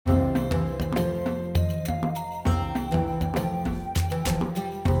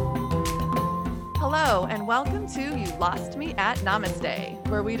Hello, and welcome to You Lost Me at Namaste,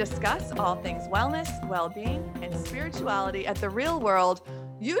 where we discuss all things wellness, well-being, and spirituality at the real world,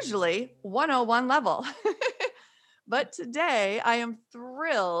 usually 101 level. But today, I am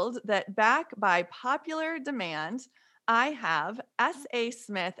thrilled that back by popular demand, I have S.A.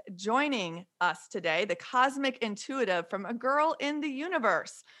 Smith joining us today, the cosmic intuitive from A Girl in the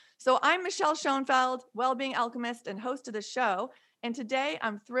Universe. So I'm Michelle Schoenfeld, well-being alchemist and host of the show. And today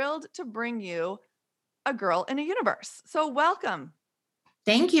I'm thrilled to bring you A Girl in a Universe. So welcome.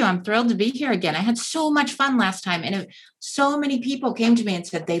 Thank you. I'm thrilled to be here again. I had so much fun last time, and so many people came to me and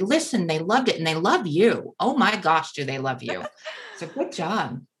said they listened, they loved it, and they love you. Oh my gosh, do they love you? So good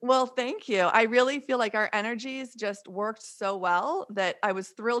job. Well, thank you. I really feel like our energies just worked so well that I was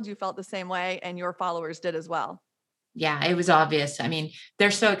thrilled you felt the same way and your followers did as well. Yeah, it was obvious. I mean, they're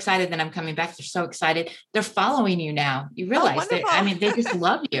so excited that I'm coming back. They're so excited. They're following you now. You realize that, they just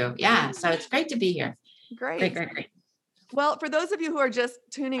love you. Yeah. So it's great to be here. Great. Well, for those of you who are just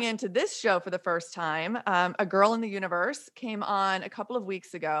tuning into this show for the first time, A Girl in the Universe came on a couple of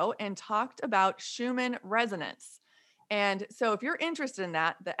weeks ago and talked about Schumann resonance. And so if you're interested in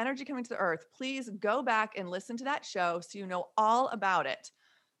that, the energy coming to the earth, please go back and listen to that show so you know all about it.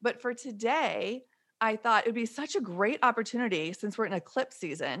 But for today, I thought it would be such a great opportunity, since we're in eclipse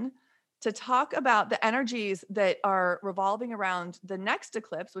season, to talk about the energies that are revolving around the next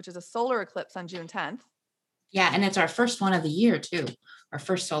eclipse, which is a solar eclipse on June 10th. Yeah, and it's our first one of the year too, our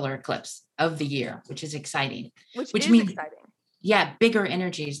first solar eclipse of the year, which is exciting. Which means exciting. Yeah, bigger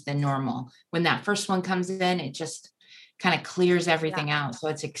energies than normal. When that first one comes in, it just kind of clears everything out. So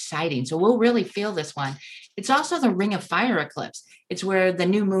it's exciting. So we'll really feel this one. It's also the Ring of Fire eclipse. It's where the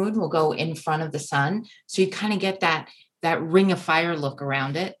new moon will go in front of the sun. So you kind of get that Ring of Fire look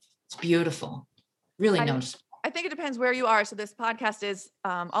around it. It's beautiful. Really noticeable. I think it depends where you are. So this podcast is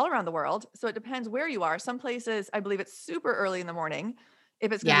all around the world. So it depends where you are. Some places, I believe it's super early in the morning,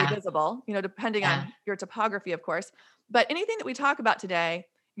 if it's going to be visible, depending on your topography, of course. But anything that we talk about today,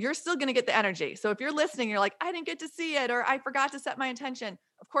 you're still going to get the energy. So if you're listening, you're like, I didn't get to see it, or I forgot to set my intention.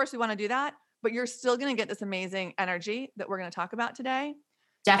 Of course, we want to do that, but you're still going to get this amazing energy that we're going to talk about today.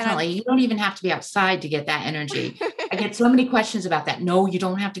 Definitely. You don't even have to be outside to get that energy. I get so many questions about that. No, you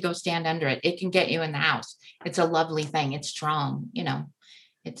don't have to go stand under it. It can get you in the house. It's a lovely thing. It's strong,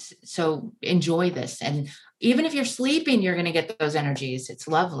 it's so enjoy this. And even if you're sleeping, you're going to get those energies. It's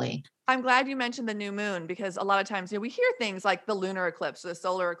lovely. I'm glad you mentioned the new moon, because a lot of times, we hear things like the lunar eclipse, or the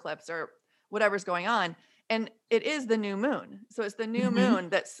solar eclipse, or whatever's going on. And it is the new moon. So it's the new moon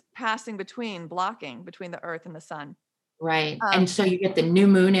that's blocking between the earth and the sun. Right. And so you get the new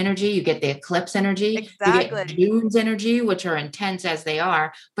moon energy, you get the eclipse energy, exactly. You get June's energy, which are intense as they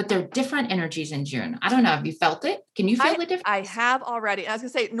are, but they're different energies in June. I don't know. Have you felt it? Can you feel the difference? I have already. And I was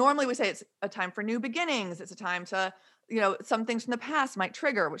going to say, normally we say it's a time for new beginnings. It's a time to, some things from the past might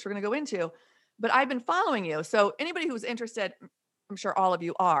trigger, which we're going to go into. But I've been following you. So anybody who's interested, I'm sure all of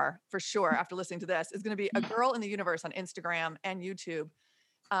you are for sure after listening to this, is going to be A Girl in the Universe on Instagram and YouTube.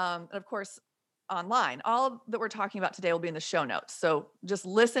 And of course, online. All that we're talking about today will be in the show notes. So just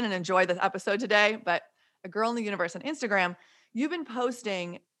listen and enjoy this episode today. But A Girl in the Universe on Instagram, you've been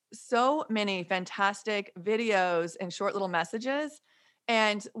posting so many fantastic videos and short little messages.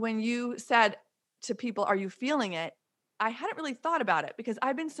 And when you said to people, are you feeling it? I hadn't really thought about it, because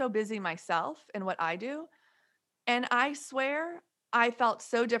I've been so busy myself in what I do. And I swear I felt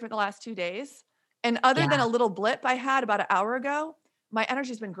so different the last 2 days. And other than a little blip I had about an hour ago, my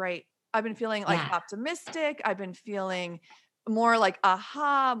energy's been great. I've been feeling like optimistic. I've been feeling more like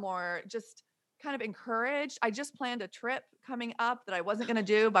more just kind of encouraged. I just planned a trip coming up that I wasn't going to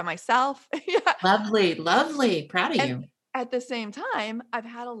do by myself. Lovely. Proud of you. At the same time, I've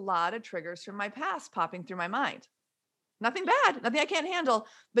had a lot of triggers from my past popping through my mind. Nothing bad, nothing I can't handle,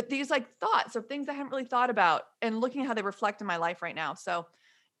 but these thoughts of things I haven't really thought about, and looking how they reflect in my life right now. So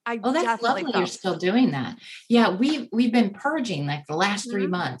that's lovely. You're still doing that. Yeah. We've been purging the last 3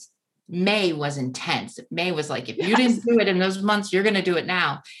 months. May was intense. May was like, if you didn't do it in those months, you're going to do it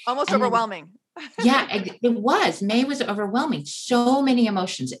now. Almost overwhelming. It was. May was overwhelming. So many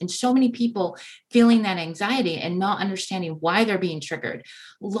emotions and so many people feeling that anxiety and not understanding why they're being triggered.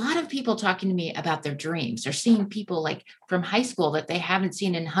 A lot of people talking to me about their dreams. They're seeing people from high school that they haven't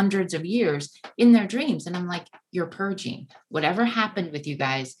seen in hundreds of years in their dreams. And I'm like, you're purging whatever happened with you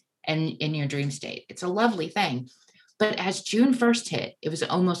guys and in your dream state. It's a lovely thing. But as June 1st hit, it was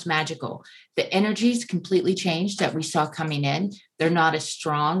almost magical. The energies completely changed that we saw coming in. They're not as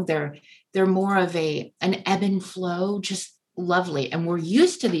strong. They're more of an ebb and flow, just lovely. And we're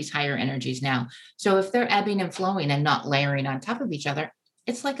used to these higher energies now. So if they're ebbing and flowing and not layering on top of each other,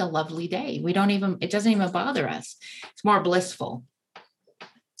 it's like a lovely day. It doesn't even bother us. It's more blissful.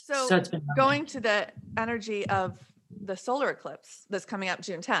 So So it's been lovely. going to the energy of the solar eclipse that's coming up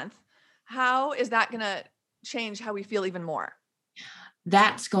June 10th, how is that going to change how we feel even more?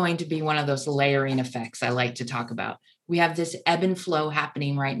 That's going to be one of those layering effects I like to talk about. We have this ebb and flow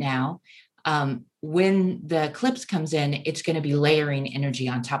happening right now. When the eclipse comes in, it's going to be layering energy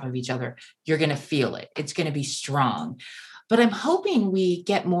on top of each other. You're going to feel it. It's going to be strong. But I'm hoping we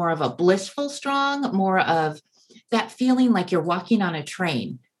get more of a blissful strong, more of that feeling like you're walking on a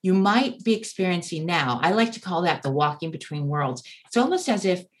train. You might be experiencing now. I like to call that the walking between worlds. It's almost as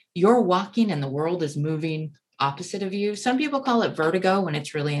if you're walking and the world is moving opposite of you. Some people call it vertigo when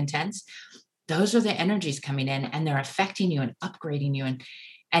it's really intense. Those are the energies coming in and they're affecting you and upgrading you,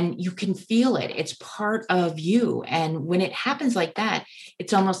 and you can feel it. It's part of you. And when it happens like that,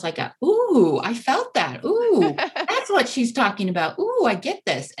 it's almost like ooh, I felt that. Ooh, that's what she's talking about. Ooh, I get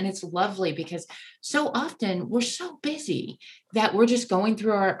this. And it's lovely because so often we're so busy that we're just going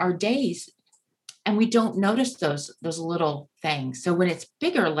through our days and we don't notice those little things. So when it's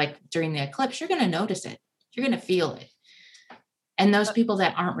bigger, like during the eclipse, you're going to notice it. You're going to feel it. And those people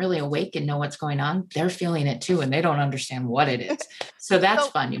that aren't really awake and know what's going on, they're feeling it too, and they don't understand what it is. So that's So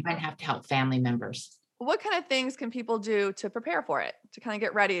fun. You might have to help family members. what kind of things can people do to prepare for it, to kind of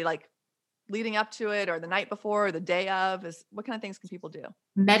get ready, like leading up to it or the night before or the day of? Is what kind of things can people do?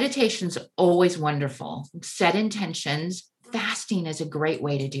 Meditation's always wonderful. Set intentions. Fasting is a great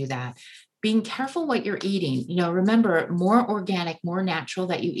way to do that. Being careful what you're eating. Remember, more organic, more natural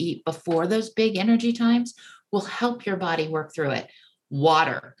that you eat before those big energy times will help your body work through it.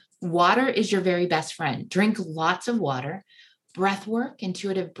 Water. Water is your very best friend. Drink lots of water. Breath work,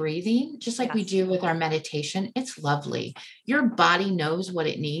 intuitive breathing, just like we Yes. do with our meditation. It's lovely. Your body knows what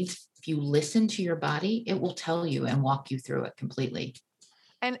it needs. If you listen to your body, it will tell you and walk you through it completely.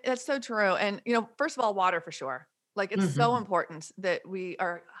 And that's so true. And, first of all, water for sure. Like it's so Mhm. important that we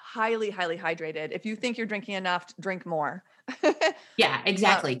are highly, highly hydrated. If you think you're drinking enough, drink more. Yeah, Uh,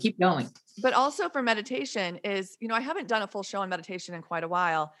 exactly. Keep going. but also for meditation is, I haven't done a full show on meditation in quite a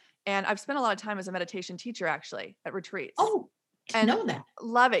while. And I've spent a lot of time as a meditation teacher actually at retreats Oh, didn't and know that.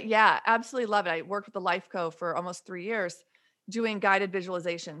 love it. Yeah, absolutely love it. I worked with the Life Co for almost 3 years doing guided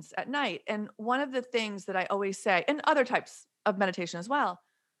visualizations at night. And one of the things that I always say, and other types of meditation as well,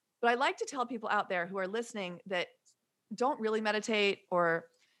 but I like to tell people out there who are listening that don't really meditate or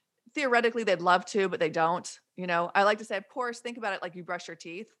theoretically they'd love to, but they don't. I like to say, of course, think about it like you brush your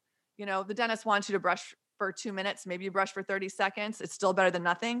teeth. The dentist wants you to brush for 2 minutes. Maybe you brush for 30 seconds. It's still better than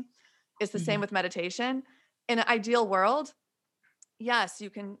nothing. It's the same Mhm. with meditation. In an ideal world, yes, you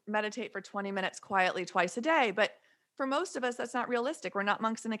can meditate for 20 minutes quietly twice a day. But for most of us, that's not realistic. We're not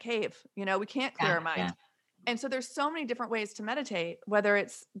monks in a cave. We can't clear Yeah, our mind. yeah. And so there's so many different ways to meditate, whether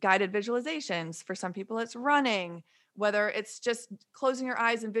it's guided visualizations, for some people it's running, whether it's just closing your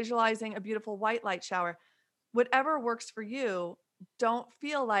eyes and visualizing a beautiful white light shower. Whatever works for you, don't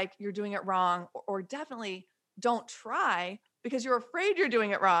feel like you're doing it wrong or definitely don't try because you're afraid you're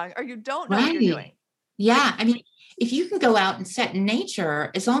doing it wrong or you don't know what you're Right. doing. Like, Yeah. I mean, if you can go out and set in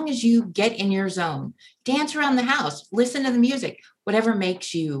nature, as long as you get in your zone, dance around the house, listen to the music, whatever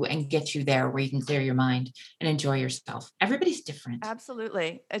makes you and gets you there where you can clear your mind and enjoy yourself. Everybody's different.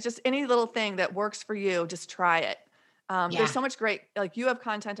 absolutely. It's just any little thing that works for you, just try it. There's Yeah. so much great, like you have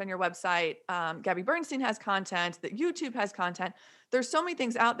content on your website. Gabby Bernstein has content, that YouTube has content. There's so many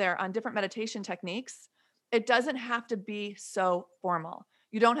things out there on different meditation techniques. It doesn't have to be so formal.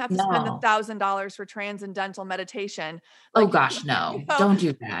 You don't have to spend the No. $1,000 for transcendental meditation. Oh Like, gosh, you no. know, Don't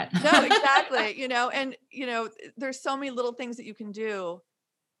do that. no, exactly. And there's so many little things that you can do.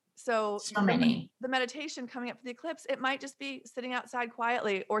 So So the many. the meditation coming up for the eclipse, it might just be sitting outside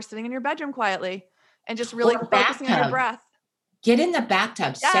quietly or sitting in your bedroom quietly and just really Or focusing on your bathtub. breath. Get in the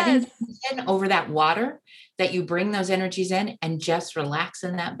bathtub, set Yes. intention over that water that you bring those energies in and just relax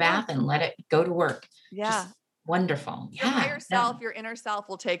in that Yeah. bath and let it go to work. Yeah. Just wonderful. Your Yeah. higher self, No. your inner self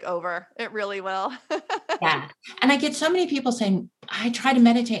will take over. It really will. Yeah. And I get so many people saying, I try to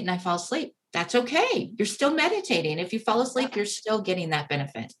meditate and I fall asleep. That's okay. You're still meditating. If you fall Yeah, asleep, you're still getting that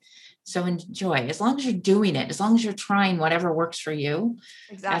benefit. So enjoy. As long as you're doing it, as long as you're trying whatever works for you,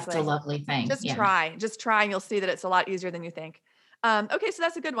 that's a exactly. lovely thing. Just Yeah. try. Just try and you'll see that it's a lot easier than you think. Okay, so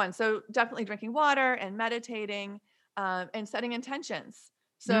that's a good one. So definitely drinking water and meditating and setting intentions.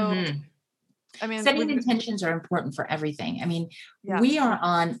 So Hmm. I mean, Setting intentions are important for everything. I mean, yeah, we are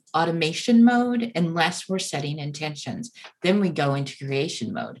on automation mode unless we're setting intentions. Then we go into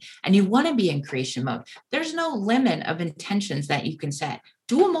creation mode. And you want to be in creation mode. There's no limit of intentions that you can set.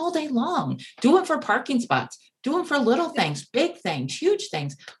 Do them all day long. Do them for parking spots. Do them for little things, big things, huge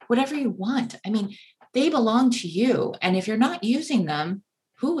things, whatever you want. I mean, they belong to you. And if you're not using them,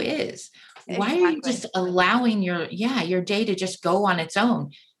 who is? Why are you exactly. just allowing your day to just go on its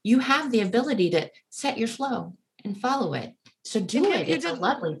own? You have the ability to set your flow and follow it. So And do it. It's a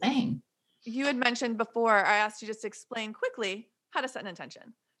lovely thing. you had mentioned before, I asked you just to explain quickly how to set an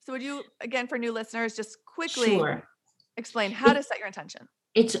intention. So would you, again, for new listeners, just quickly Sure. explain how to It, set your intention?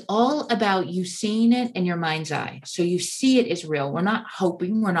 it's all about you seeing it in your mind's eye. So you see it as real. We're not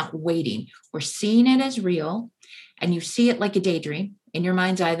hoping, we're not waiting. We're seeing it as real, and you see it like a daydream in your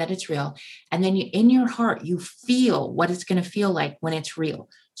mind's eye that it's real. And then you, in your heart, you feel what it's going to feel like when it's real.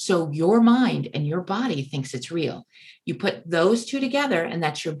 So your mind and your body thinks it's real. You put those two together, and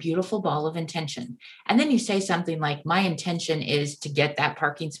that's your beautiful ball of intention. And then you say something like, my intention is to get that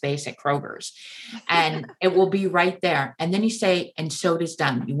parking space at Kroger's, and it will be right there. And then you say, and so it is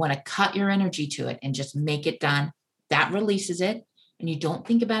done. You want to cut your energy to it and just make it done. That releases it. And you don't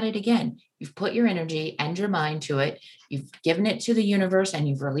think about it again. You've put your energy and your mind to it. You've given it to the universe and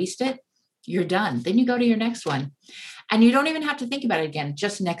you've released it. You're done. Then you go to your next one. And you don't even have to think about it again.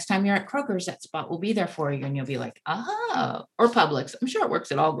 Just next time you're at Kroger's, that spot will be there for you. And you'll be like, oh, or Publix. I'm sure it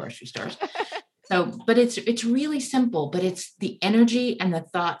works at all grocery stores. So, but it's really simple, but it's the energy and the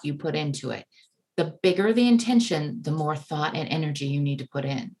thought you put into it. The bigger the intention, the more thought and energy you need to put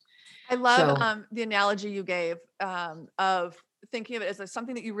in. I love So the analogy you gave of thinking of it as like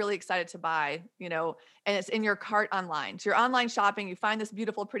something that you're really excited to buy, and it's in your cart online. So you're online shopping, you find this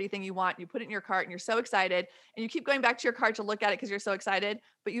beautiful, pretty thing you want, you put it in your cart and you're so excited and you keep going back to your cart to look at it because you're so excited,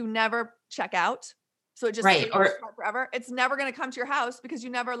 but you never check out. So it just right. stays in Or your cart forever. It's never going to come to your house because you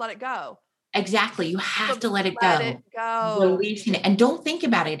never let it go. exactly. You have So to let it let it go. go. Releasing it and don't think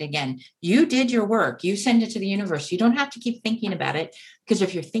about it again. You did your work. You send it to the universe. You don't have to keep thinking about it, because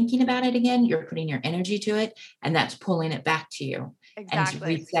if you're thinking about it again, you're putting your energy to it, and that's pulling it back to you and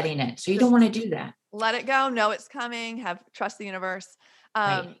Exactly. resetting it. So you don't Just want to do that. let it go. Know it's coming. Have trust the universe.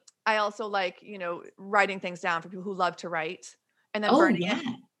 Right. I also like, writing things down for people who love to write and then Oh burning it,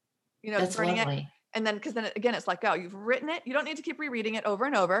 yeah. That's burning it. lovely. And then, because then again, it's let go. You've written it. You don't need to keep rereading it over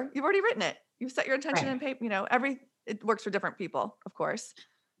and over. You've already written it. You've set your intention Right. in paper, it works for different people, of course.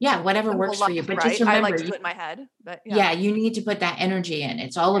 Yeah. Whatever Some people works for love you. to But just write. I like remember, to do it in my head, but yeah. yeah, you need to put that energy in.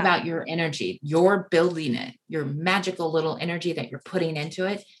 It's all Yeah. about your energy. You're building it, your magical little energy that you're putting into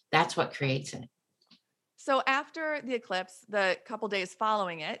it. That's what creates it. So after the eclipse, the couple days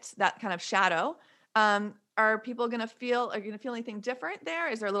following it, that kind of shadow, are people going to are you going to feel anything different there?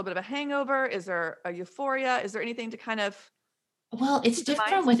 Is there a little bit of a hangover? Is there a euphoria? Is there anything to kind of Well, it's keep in mind?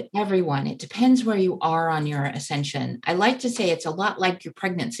 different with everyone. It depends where you are on your ascension. I like to say it's a lot like your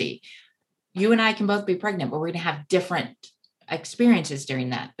pregnancy. You and I can both be pregnant, but we're going to have different experiences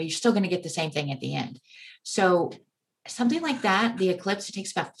during that, but you're still going to get the same thing at the end. So, something like that, the eclipse, it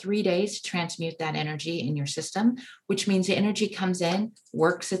takes about 3 days to transmute that energy in your system, which means the energy comes in,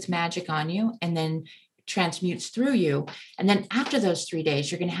 works its magic on you, and then transmutes through you. And then after those 3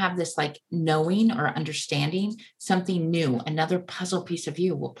 days, you're going to have this like knowing or understanding something new. Another puzzle piece of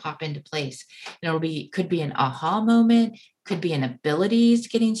you will pop into place. And could be an aha moment, could be an abilities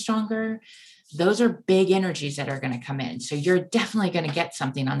getting stronger. Those are big energies that are going to come in. So you're definitely going to get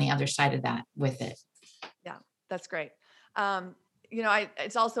something on the other side of that with it. Yeah, that's great.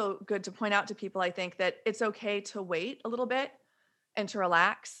 It's also good to point out to people, I think, that it's okay to wait a little bit and to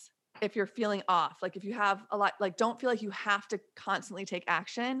relax if you're feeling off. Like if you have a lot, like don't feel like you have to constantly take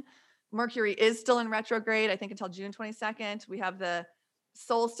action. Mercury is still in retrograde, I think, until June 22nd. We have the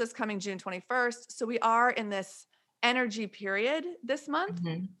solstice coming June 21st. So we are in this energy period this month.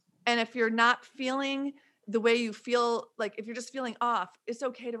 Mhm. And if you're not feeling the way you feel, like if you're just feeling off, it's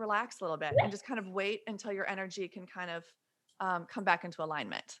okay to relax a little bit and just kind of wait until your energy can kind of come back into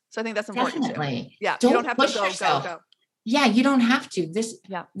alignment. So I think that's important too. Definitely. Yeah. You don't Don't have to push go, go, yourself. go. Yeah, you don't have to.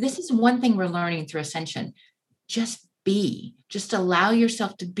 Yeah. This is one thing we're learning through ascension. Just be. Just allow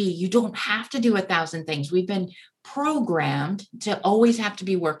yourself to be. You don't have to do 1,000 things. We've been programmed to always have to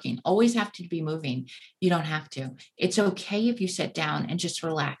be working, always have to be moving. You don't have to. It's okay if you sit down and just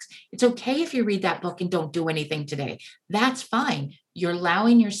relax. It's okay if you read that book and don't do anything today. That's fine. You're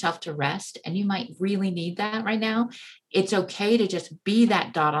allowing yourself to rest, and you might really need that right now. It's okay to just be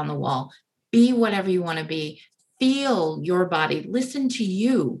that dot on the wall. Be whatever you want to be. Feel your body. Listen to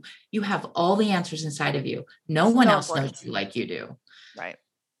you. You have all the answers inside of you. No one So else knows important. you like you do. Right.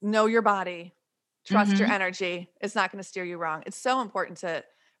 Know your body. Trust your Mhm. energy. It's not going to steer you wrong. It's so important to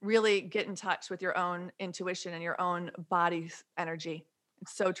really get in touch with your own intuition and your own body's energy.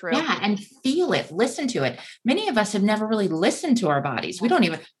 It's so true. Yeah, and feel it, listen to it. Many of us have never really listened to our bodies. We Yeah. don't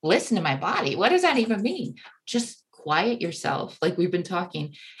even listen to my body. What does that even mean? Just quiet yourself, like we've been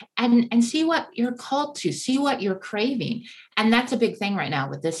talking, and see what you're called to, see what you're craving. And that's a big thing right now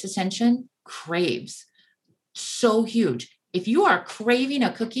with this ascension, craves. So huge. If you are craving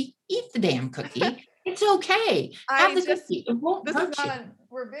a cookie, eat the damn cookie. It's okay. Have I the just cookie. It won't this is hurt not you. on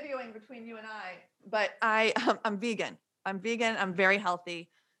we're videoing between you and I, but I'm vegan. I'm vegan. I'm very healthy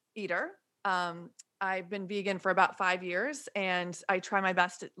eater. I've been vegan for about 5 years, and I try my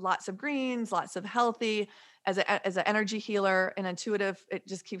best at lots of greens, lots of healthy as an energy healer and intuitive. It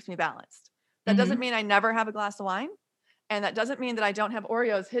just keeps me balanced. That doesn't Mhm. mean I never have a glass of wine. And that doesn't mean that I don't have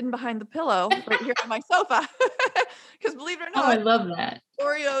Oreos hidden behind the pillow right here on my sofa. Because believe it or Oh, I not, love that.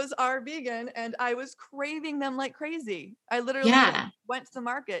 Oreos are vegan and I was craving them like crazy. I literally Yeah. went to the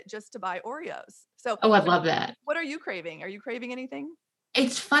market just to buy Oreos. So Oh, I love that. what are you craving? Are you craving anything?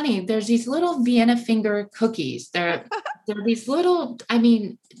 It's funny. There's these little Vienna finger cookies. They're these little, I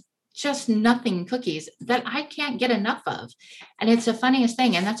mean, just nothing cookies that I can't get enough of. And it's the funniest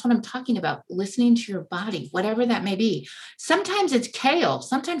thing. And that's what I'm talking about, listening to your body, whatever that may be. Sometimes it's kale.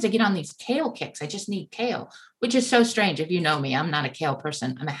 Sometimes I get on these kale kicks. I just need kale, which is so strange. If you know me, I'm not a kale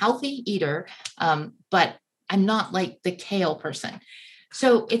person. I'm a healthy eater, but I'm not like the kale person.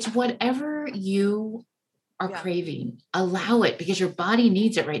 So it's whatever you are Yeah, craving, allow it because your body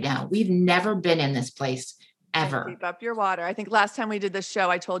needs it right now. We've never been in this place and ever. keep up your water. I think last time we did this show,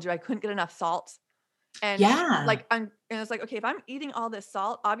 I told you I couldn't get enough salt. And Yeah, like and it's like, okay, if I'm eating all this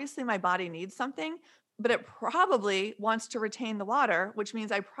salt, obviously my body needs something, but it probably wants to retain the water, which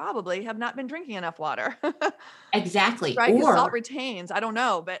means I probably have not been drinking enough water. exactly. Right? Because salt Or retains. I don't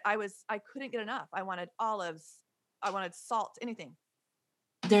know, but I couldn't get enough. I wanted olives. I wanted salt, anything.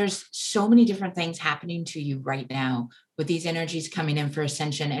 there's so many different things happening to you right now with these energies coming in for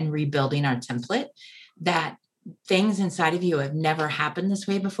ascension and rebuilding our template that things inside of you have never happened this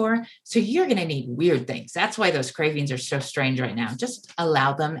way before. So you're going to need weird things. That's why those cravings are so strange right now. Just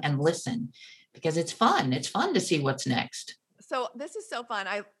allow them and listen because it's fun. It's fun to see what's next. So this is so fun.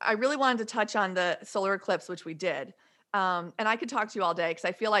 I really wanted to touch on the solar eclipse, which we did. And I could talk to you all day because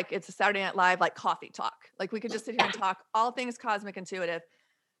I feel like it's a Saturday Night Live like coffee talk. Like we could just sit here and talk all things cosmic intuitive.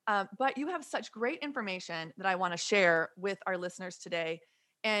 But you have such great information that I want to share with our listeners today.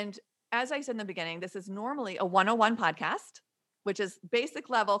 And as I said in the beginning, this is normally a 101 podcast, which is basic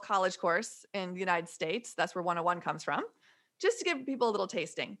level college course in the United States. That's where 101 comes from, just to give people a little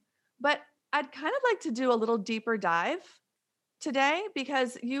tasting. But I'd kind of like to do a little deeper dive today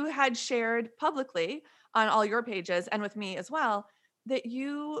because you had shared publicly on all your pages and with me as well that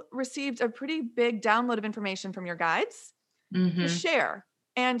you received a pretty big download of information from your guides to Hmm. share.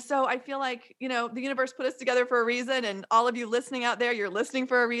 And so I feel like, the universe put us together for a reason, and all of you listening out there, you're listening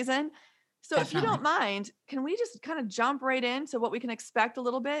for a reason. So if you don't Definitely. mind, can we just kind of jump right into what we can expect a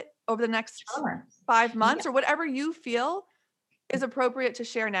little bit over the next Sure. 5 months Yeah. or whatever you feel is appropriate to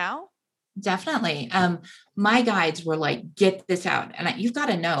share now? Definitely. My guides were like, get this out. And you've got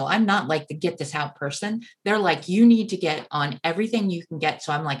to know, I'm not like the get this out person. They're like, you need to get on everything you can get.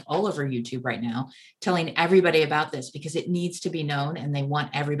 So I'm like all over YouTube right now, telling everybody about this because it needs to be known and they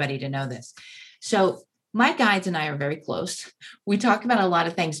want everybody to know this. So my guides and I are very close. We talk about a lot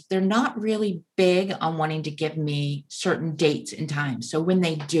of things. They're not really big on wanting to give me certain dates and times. So when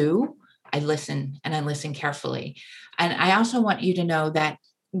they do, I listen and I listen carefully. And I also want you to know that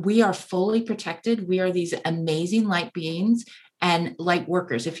we are fully protected. We are these amazing light beings and light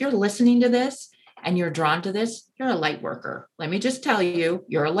workers. If you're listening to this and you're drawn to this, you're a light worker. Let me just tell you,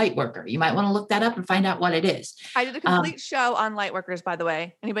 you're a light worker. You might want to look that up and find out what it is. I did a Um, complete show on light workers, by the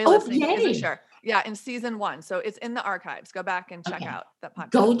way. Anybody oh, listening isn't yay. sure. Yeah, in season 1. So it's in the archives. Go back and check Okay. out that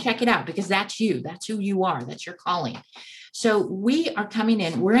podcast. Go check it out because that's you. That's who you are. That's your calling. So we are coming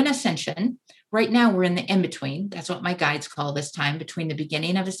in. We're in ascension. Right now, we're in the in between. That's what my guides call this time between the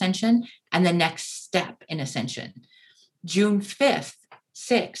beginning of ascension and the next step in ascension. June 5th,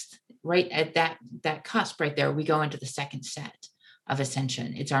 6th, right at that cusp right there, we go into the second set of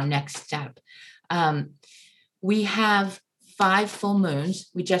ascension. It's our next step. Um, we have 5 full moons.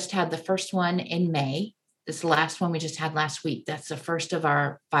 We just had the first one in May. This last one we just had last week. That's the first of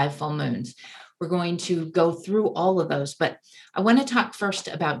our 5 full moons. We're going to go through all of those, but I want to talk first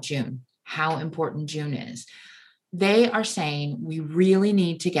about June, how important June is. They are saying we really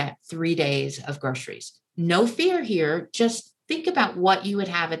need to get 3 days of groceries. No fear here. Just think about what you would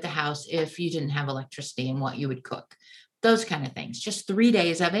have at the house if you didn't have electricity and what you would cook. Those kind of things. Just 3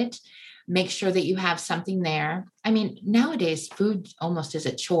 days of it. make sure that you have something there. I mean, nowadays food almost is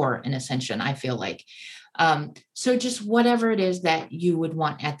a chore in Ascension, I feel like. So just whatever it is that you would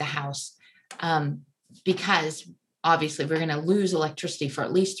want at the house, because obviously we're going to lose electricity for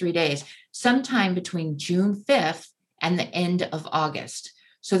at least 3 days, sometime between June 5th and the end of August.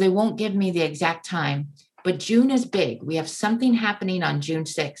 So they won't give me the exact time, but June is big. We have something happening on June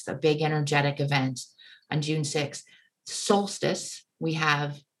 6th, a big energetic event on June 6th. Solstice, we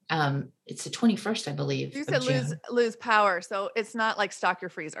have, it's the 21st, I believe. You said lose power. So it's not like stock your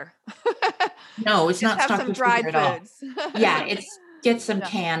freezer. No, it's not have stock some your dried freezer at all. foods. Yeah, it's get some Yeah.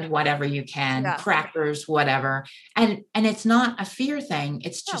 canned whatever you can, Yeah. crackers, whatever. And it's not a fear thing.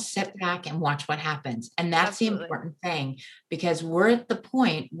 It's No. just sit back and watch what happens. And that's Absolutely. the important thing, because we're at the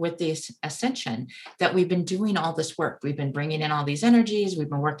point with this ascension that we've been doing all this work. We've been bringing in all these energies.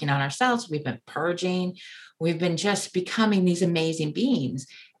 We've been working on ourselves. We've been purging. We've been just becoming these amazing beings.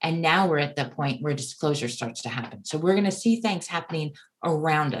 And now we're at the point where disclosure starts to happen. So we're going to see things happening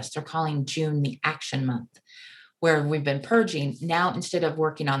around us. They're calling June the action month, where we've been purging. Now, instead of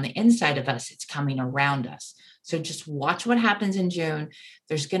working on the inside of us, it's coming around us. So just watch what happens in June.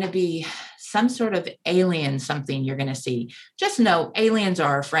 There's going to be some sort of alien something you're going to see. Just know aliens are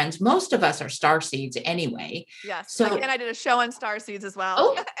our friends. Most of us are starseeds anyway. Yes. So, and I did a show on starseeds as well.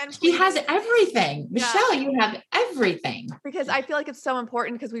 oh, and she has everything. Yeah. Michelle, you have everything. Because I feel like it's so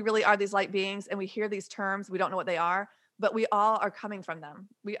important, because we really are these light beings and we hear these terms. We don't know what they are, but we all are coming from them.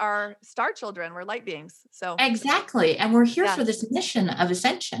 We are star children. We're light beings. So exactly. And we're here Yeah. for this mission of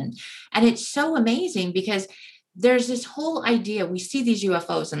ascension. And it's so amazing because there's this whole idea. We see these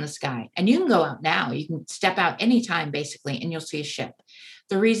UFOs in the sky, and you can go out now. You can step out anytime, basically, and you'll see a ship.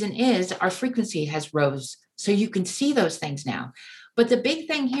 The reason is our frequency has rose. So you can see those things now. But the big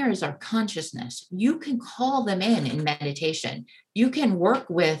thing here is our consciousness. You can call them in meditation. You can work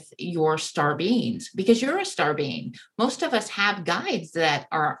with your star beings because you're a star being. Most of us have guides that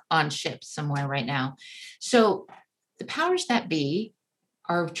are on ships somewhere right now. So the powers that be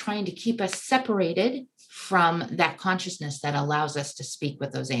are trying to keep us separated from that consciousness that allows us to speak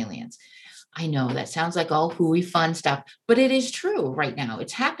with those aliens. I know that sounds like all hooey fun stuff, but it is true right now.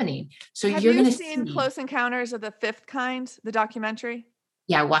 It's happening. So have you're you going to seen see. Close Encounters of the Fifth Kind, the documentary?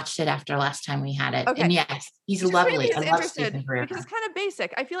 Yeah, I watched it after last time we had it. Okay. And yes, he's Just lovely. maybe I love interested, Stephen Greer. because it's kind of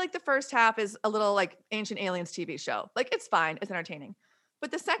basic. I feel like the first half is a little like Ancient Aliens TV show. Like, it's fine. It's entertaining.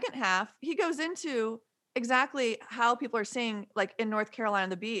 But the second half, he goes into exactly how people are seeing, like in North Carolina,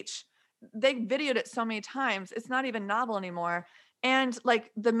 the beach. They videoed it so many times. It's not even novel anymore. And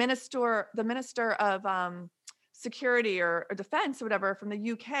like the minister of security or defense or whatever from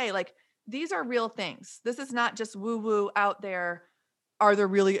the UK, like, these are real things. This is not just woo woo out there. Are there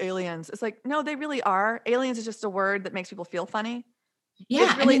really aliens? It's like, no, they really are. Aliens is just a word that makes people feel funny. Yeah,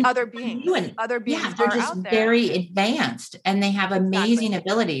 It's really other you beings. and- Other beings yeah, they're are just out there. very advanced and they have amazing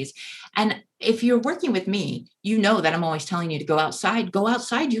abilities. And if you're working with me, you know that I'm always telling you to go outside. Go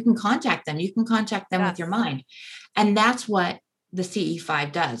outside. You can contact them. You can contact them with your Yes. mind. And that's what the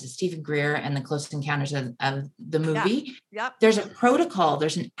CE5 does. It's Stephen Greer and the Close Encounters of the movie. Yep. There's a protocol.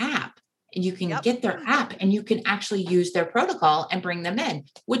 There's an app. You can Yep. get their app and you can actually use their protocol and bring them in,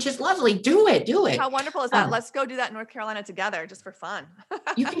 which is lovely. Do it. How wonderful is that? Um, Let's go do that in North Carolina together, just for fun.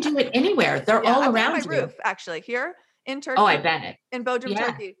 You can do it anywhere. They're Yeah, all I've got around my you. roof actually here in Turkey. Oh, I bet. In Bodrum, Yeah.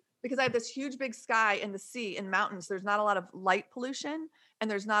 Turkey, because I have this huge big sky in the sea and mountains. There's not a lot of light pollution and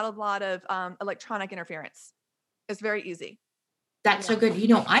there's not a lot of electronic interference. It's very easy. That's so good.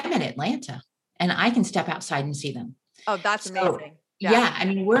 I'm in Atlanta and I can step outside and see them. Oh, that's So, amazing. Yeah. I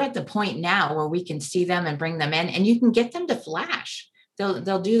mean, we're at the point now where we can see them and bring them in and you can get them to flash.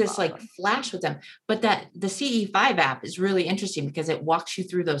 They'll do this like Awesome. flash with them. But that the CE5 app is really interesting because it walks you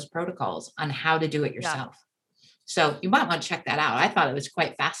through those protocols on how to do it yourself. So you might want to check that out. I thought it was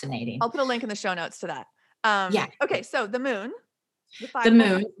quite fascinating. I'll put a link in the show notes to that. Yeah. Okay. So the moon. The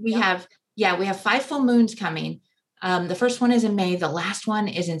moon, we have 5 full moons coming. The first one is in May. The last one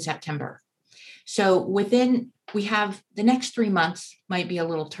is in September. So we have the next 3 months might be a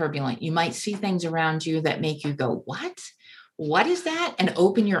little turbulent. You might see things around you that make you go, what? What is that? And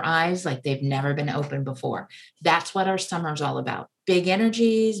open your eyes like they've never been opened before. That's what our summer is all about. Big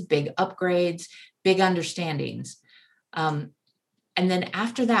energies, big upgrades, big understandings. And then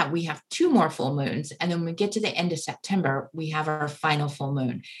after that, we have 2 more full moons. And then when we get to the end of September, we have our final full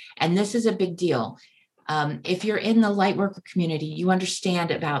moon. And this is a big deal. If you're in the light worker community, you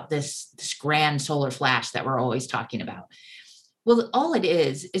understand about this grand solar flash that we're always talking about. Well, all it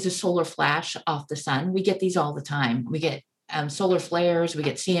is a solar flash off the sun. We get these all the time. We get solar flares, we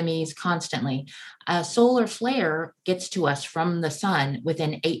get CMEs constantly. A solar flare gets to us from the sun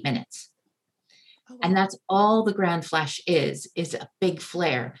within 8 minutes. Oh, And wow. that's all the ground flash is a big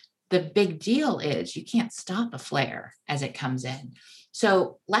flare. The big deal is you can't stop a flare as it comes in.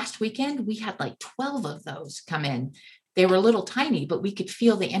 So last weekend, we had like 12 of those come in. They were a little tiny, but we could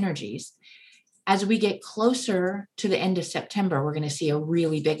feel the energies. As we get closer to the end of September, we're going to see a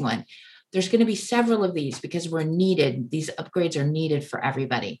really big one. There's going to be several of these because we're needed. These upgrades are needed for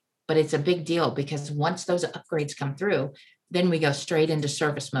everybody, but it's a big deal because once those upgrades come through, then we go straight into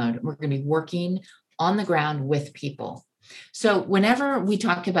service mode. We're going to be working on the ground with people. So whenever we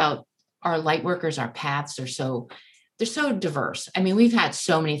talk about our light workers, our paths are they're so diverse. I mean, we've had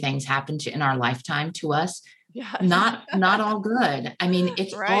so many things happen in our lifetime to us, Yes. not all good. I mean,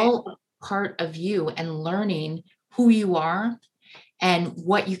 it's Right. all part of you and learning who you are and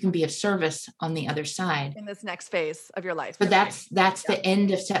what you can be of service on the other side. In this next phase of your life. So that's Yeah. the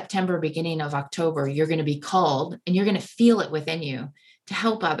end of September, beginning of October. You're going to be called and you're going to feel it within you to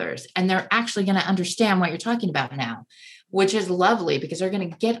help others. And they're actually going to understand what you're talking about now, which is lovely because they're going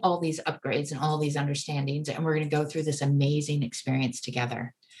to get all these upgrades and all these understandings. And we're going to go through this amazing experience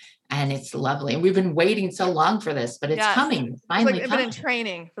together. And it's lovely. And we've been waiting so long for this, but it's Yes. coming, it's It's like finally I've been in coming.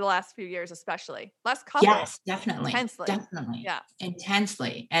 training for the last few years, especially. Last couple, Yes, definitely. intensely. Definitely. Yeah.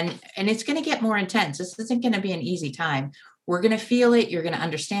 Intensely. And it's going to get more intense. This isn't going to be an easy time. We're going to feel it, you're going to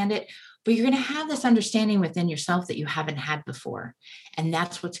understand it, but you're going to have this understanding within yourself that you haven't had before. And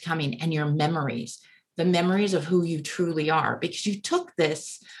that's what's coming, and your memories, the memories of who you truly are, because you took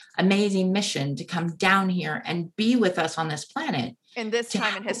this amazing mission to come down here and be with us on this planet In this to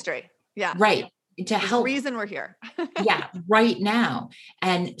time in help, history. Yeah. right, to There's a help. reason we're here. Yeah, right now.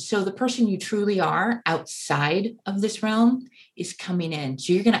 And so the person you truly are outside of this realm is coming in.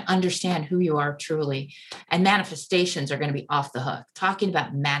 So you're going to understand who you are truly. And manifestations are going to be off the hook. Talking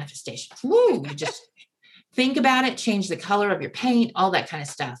about manifestations. Woo, you just think about it, change the color of your paint, all that kind of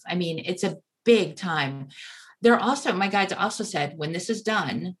stuff. I mean, it's a big time. My guides also said, when this is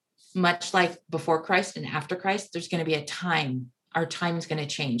done, much like before Christ and after Christ, there's going to be a time. Our time is going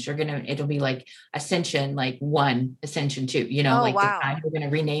to change. It'll be like ascension, like one, ascension two, Oh, like the wow. time we're going to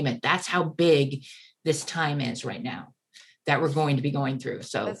rename it. That's how big this time is right now that we're going to be going through.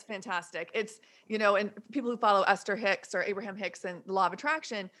 So That's fantastic. It's, and people who follow Esther Hicks or Abraham Hicks and the law of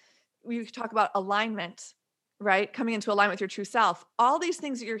attraction, we talk about alignment, right? Coming into alignment with your true self. All these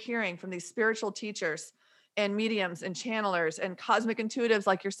things that you're hearing from these spiritual teachers and mediums and channelers and cosmic intuitives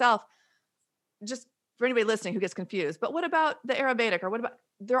like yourself, just for anybody listening who gets confused, but what about the Ayurvedic, or what about,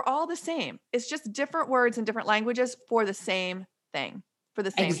 they're all the same. It's just different words and different languages for the same thing, for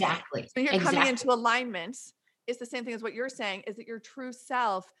the same thing. exactly, So you're coming exactly. into alignment. It's the same thing as what you're saying, is that your true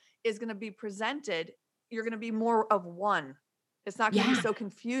self is going to be presented. You're going to be more of one. It's not going to be Yeah. so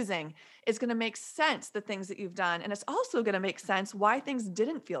confusing. It's going to make sense, the things that you've done. And it's also going to make sense why things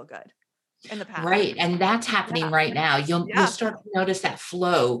didn't feel good in the past. Right. And that's Yeah. happening right now. You'll Yeah. start to notice that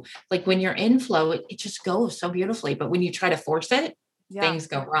flow. Like when you're in flow, it just goes so beautifully. But when you try to force it, Yeah. things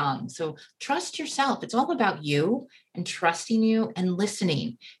go wrong. So trust yourself. It's all about you and trusting you and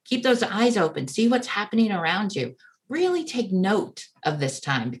listening. Keep those eyes open. See what's happening around you. Really take note of this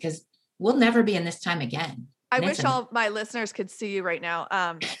time because we'll never be in this time again. I And it's wish all my listeners could see you right now.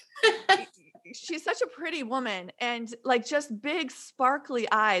 She's such a pretty woman, and like just big sparkly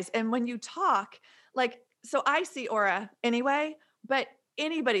eyes. And when you talk, like, so I see aura anyway, but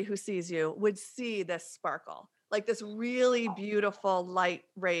anybody who sees you would see this sparkle, like this really beautiful light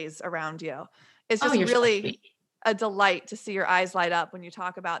rays around you. It's oh, just you're so really sweet. a delight to see your eyes light up when you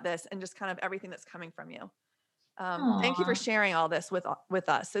talk about this and just kind of everything that's coming from you. Thank you for Aw. sharing all this with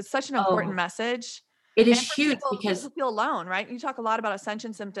us. It's such an important Oh, message. it And is for huge people who because feel alone, right? You talk a lot about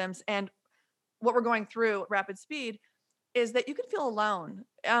ascension symptoms, and what we're going through at rapid speed is that you can feel alone.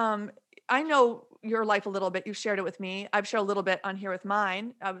 I know your life a little bit. You've shared it with me. I've shared a little bit on here with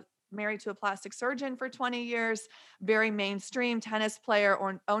mine. I was married to a plastic surgeon for 20 years, very mainstream tennis player,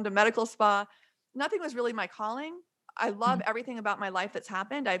 or owned a medical spa. Nothing was really my calling. I love Mhm. everything about my life that's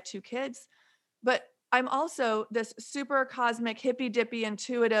happened. I have 2 kids, but I'm also this super cosmic, hippy dippy,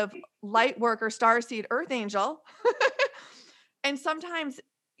 intuitive light worker, starseed, earth angel. And sometimes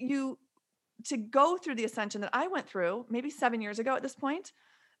you, to go through the ascension that I went through, maybe 7 years ago at this point,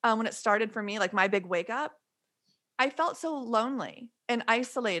 when it started for me, like my big wake up, I felt so lonely and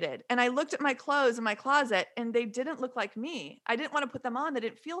isolated. And I looked at my clothes in my closet and they didn't look like me. I didn't want to put them on. They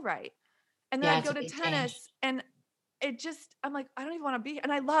didn't feel right. And then Yeah, I'd it's go a to big change. tennis and I'm like, I don't even want to be here.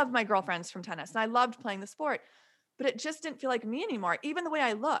 And I love my girlfriends from tennis and I loved playing the sport, but it just didn't feel like me anymore. Even the way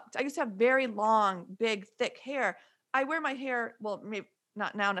I looked, I used to have very long, big, thick hair. I wear my hair, well, maybe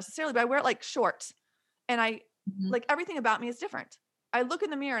not now necessarily, but I wear it like short. And I Mhm. like everything about me is different. I look in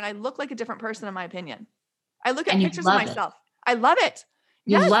the mirror and I look like a different person in my opinion. I look at And you pictures of love it. myself. I love it.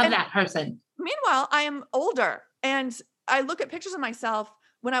 You Yes, love and that person. meanwhile, I am older and I look at pictures of myself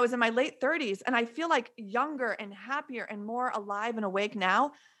when I was in my late 30s and I feel like younger and happier and more alive and awake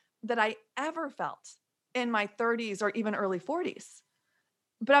now than I ever felt in my 30s or even early 40s.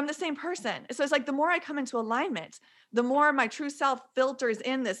 But I'm the same person. So it's like the more I come into alignment, the more my true self filters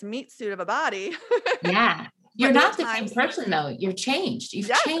in this meat suit of a body. Yeah. You're But there are not the same times, person though. You're changed. You've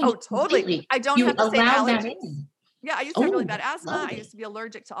yes, oh, changed totally. completely. I don't You have the same allowed that allergies. in. Yeah, I used to have really Oh, bad that's asthma. I used lovely. to be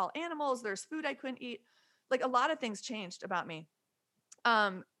allergic to all animals. There's food I couldn't eat. Like a lot of things changed about me.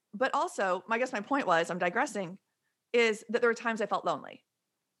 But also, I guess my point was, I'm digressing, is that there were times I felt lonely.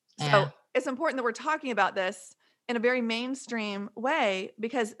 So Yeah. it's important that we're talking about this in a very mainstream way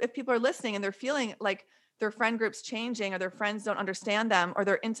because if people are listening and they're feeling like their friend group's changing or their friends don't understand them or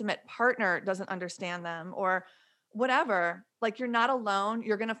their intimate partner doesn't understand them or whatever, like you're not alone.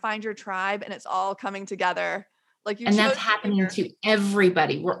 You're going to find your tribe and it's all coming together. Like you And chose that's to be happening here. to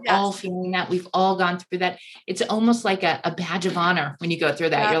everybody. We're all Yes. feeling that. We've all gone through that. It's almost like a badge of honor when you go through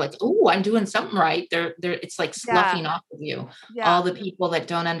that. Yeah. You're like, oh, I'm doing something right. It's like Yeah. sloughing off of you. Yeah. All the people that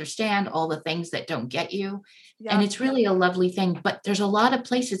don't understand, all the things that don't get you. And Yep. it's really a lovely thing. But there's a lot of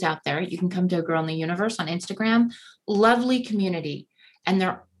places out there. You can come to A Girl in the Universe on Instagram, lovely community. And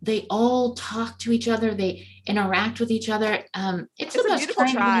they all talk to each other. They interact with each other. It's It's the a most beautiful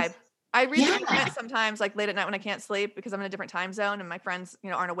kindness. tribe. I read the Yeah. comments sometimes, like, late at night when I can't sleep because I'm in a different time zone and my friends,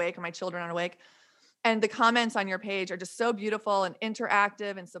 aren't awake or my children aren't awake, and the comments on your page are just so beautiful and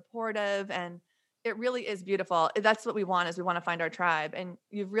interactive and supportive, and it really is beautiful. That's what we want is we wanna find our tribe, and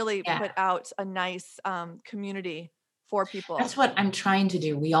you've really Yeah. put out a nice, community for That's people. what I'm trying to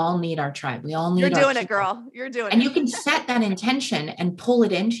do. We all need our tribe. We all You're need our doing it, people. girl. You're doing And it. you can set that intention and pull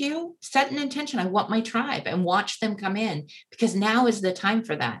it into you. Set an intention. I want my tribe and watch them come in because now is the time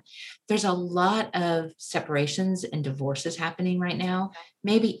for that. There's a lot of separations and divorces happening right now.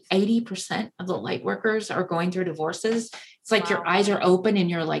 Maybe 80% of the light workers are going through divorces. It's like your Wow. eyes are open and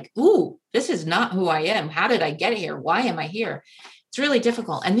you're like, ooh, this is not who I am. How did I get here? Why am I here? It's really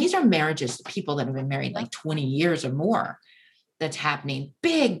difficult. And these are marriages, people that have been married Yeah. like 20 years or more that's happening,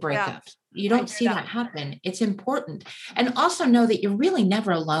 big Yeah. breakups. You I don't hear see that. that happen. It's important. And also know that you're really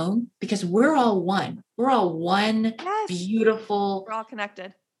never alone because we're all one. We're all one Yes. beautiful We're all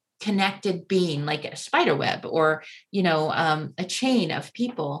connected. connected being like a spider web or a chain of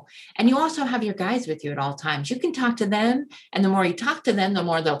people. And you also have your guides with you at all times. You can talk to them, and the more you talk to them, the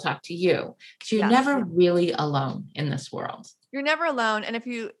more they'll talk to you. So you're Yes. never really alone in this world. You're never alone. And if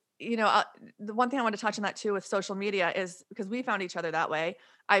the one thing I want to touch on that too with social media is because we found each other that way.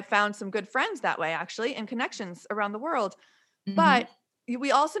 I found some good friends that way, actually, and connections around the world. Mhm. But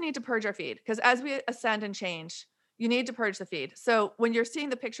we also need to purge our feed because as we ascend and change, you need to purge the feed. So when you're seeing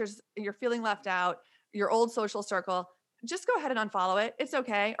the pictures, and you're feeling left out, your old social circle, just go ahead and unfollow it. It's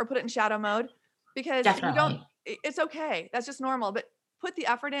okay. Or put it in shadow mode because you don't, Definitely. it's okay. That's just normal. But put the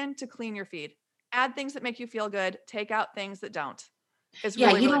effort in to clean your feed. Add things that make you feel good. Take out things that don't. It's Yeah,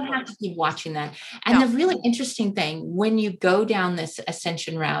 really, you really don't have important. to keep watching that. And No. the really interesting thing, when you go down this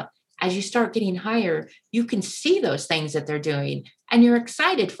ascension route, as you start getting higher, you can see those things that they're doing and you're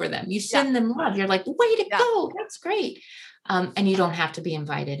excited for them. You Yeah. send them love. You're like, way to Yeah. go. That's great. And you don't have to be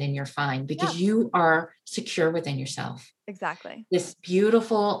invited and you're fine Yeah. because you are secure within yourself. Exactly. This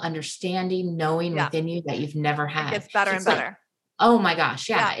beautiful understanding, knowing Yeah. within you that you've never It had. gets better and It's like, better. oh my gosh,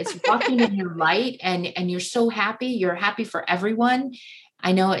 Yeah. yeah, it's walking in your light and you're so happy. You're happy for everyone.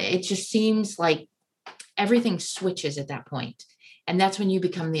 I know it just seems like everything switches at that point. And that's when you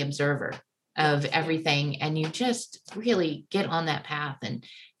become the observer of Yes. everything and you just really get on that path and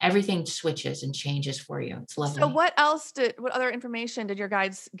everything switches and changes for you. It's So lovely. what other information did your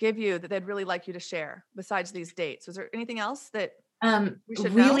guides give you that they'd really like you to share besides these dates? Was there anything else that we should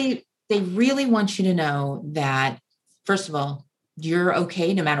know? Really, they really want you to know that, first of all, you're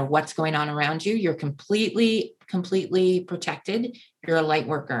okay no matter what's going on around you. You're completely protected. You're a light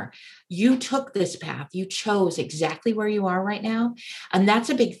worker. You took this path. You chose exactly where you are right now. And that's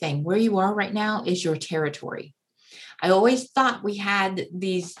a big thing. Where you are right now is your territory. I always thought we had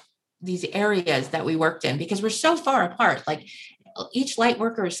these areas that we worked in because we're so far apart. Like each light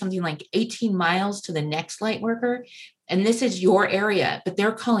worker is something like 18 miles to the next light worker. And this is your area, but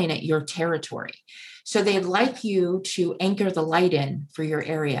they're calling it your territory. So they'd like you to anchor the light in for your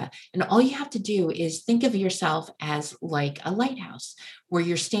area. And all you have to do is think of yourself as like a lighthouse where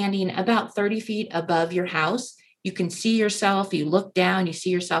you're standing about 30 feet above your house. You can see yourself, you look down, you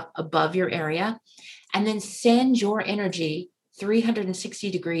see yourself above your area, and then send your energy 360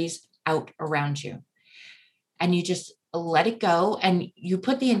 degrees out around you. And you just let it go. And you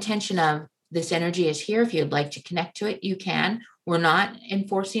put the intention of this energy is here. If you'd like to connect to it, you can. We're not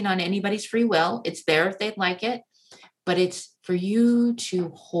enforcing on anybody's free will. It's there if they'd like it, but it's for you to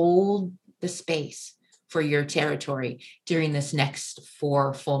hold the space for your territory during this next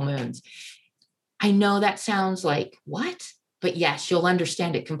 4 full moons. I know that sounds like what? But yes, you'll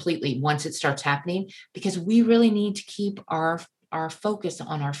understand it completely once it starts happening, because we really need to keep our focus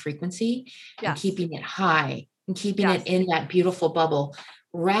on our frequency and Yes. keeping it high and keeping it Yes. in that beautiful bubble.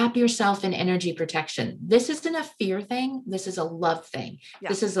 Wrap yourself in energy protection. This isn't a fear thing. This is a love thing.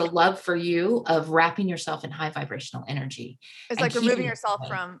 This is Yes. a love for you of wrapping yourself in high vibrational energy It's and like removing keeping it yourself that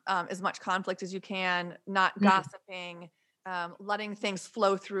way. from as much conflict as you can, not Mm, gossiping, letting things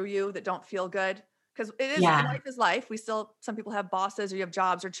flow through you that don't feel good. Because it is yeah. life is life. We still some people have bosses or you have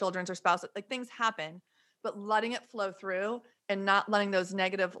jobs or children or spouses, like things happen, but letting it flow through and not letting those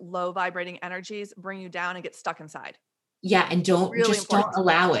negative, low vibrating energies bring you down and get stuck inside. Yeah, and don't Really just don't important to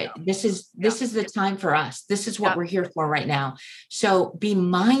allow to it. know. Yeah. This is the time for us. This is what Yep. we're here for right now. So be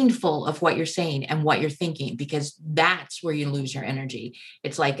mindful of what you're saying and what you're thinking, because that's where you lose your energy.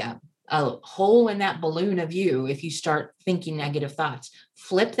 It's like a hole in that balloon of you. If you start thinking negative thoughts,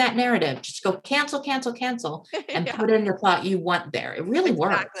 flip that narrative. Just go cancel, cancel, cancel, and Yeah. put in the thought you want there. It really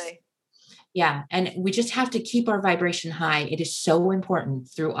works. Exactly. Yeah. And we just have to keep our vibration high. It is so important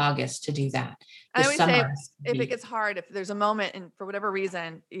through August to do that. I The always say summer has to if it be. gets hard, if there's a moment and for whatever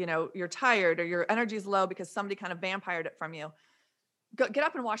reason, you're tired or your energy's low because somebody kind of vampired it from you, get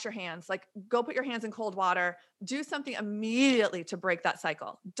up and wash your hands. Like go put your hands in cold water, do something immediately to break that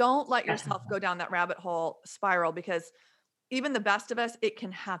cycle. Don't let yourself go down that rabbit hole spiral because even the best of us, it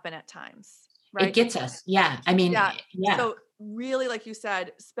can happen at times, It right? gets us. Yeah. I mean, Yeah. yeah. So really, like you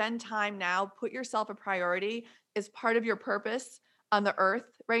said, spend time now, put yourself a priority is part of your purpose on the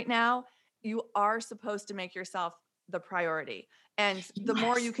earth right now. You are supposed to make yourself the priority. And the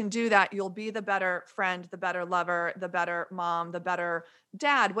more you Yes. can do that, you'll be the better friend, the better lover, the better mom, the better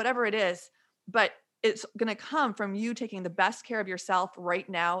dad, whatever it is. But it's going to come from you taking the best care of yourself right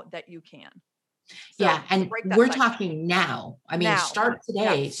now that you can. Yeah. So And break that we're cycle talking now. I mean, now. start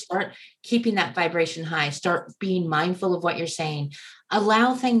today, Yes. start keeping that vibration high, start being mindful of what you're saying.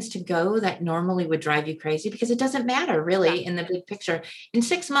 Allow things to go that normally would drive you crazy, because it doesn't matter Yeah. really in the big picture. In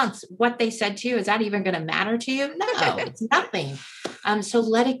 6 months, what they said to you, is that even going to matter to you? No, it's nothing. So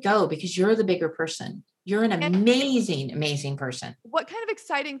let it go, because you're the bigger person. You're an And amazing, amazing person. what kind of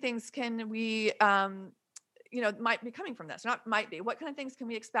exciting things can we might be coming from this? Not might be. What kind of things can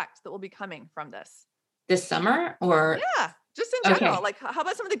we expect that will be coming from this? This summer or Yeah, just in general. okay. Like how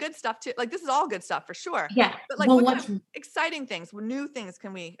about some of the good stuff too? Like this is all good stuff for sure. Yeah. But like Well, what kind of what's exciting things, new things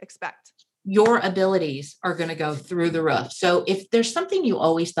can we expect? your abilities are going to go through the roof. So if there's something you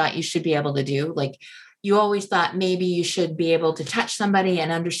always thought you should be able to do, like you always thought maybe you should be able to touch somebody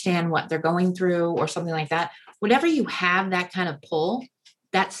and understand what they're going through or something like that, whenever you have that kind of pull,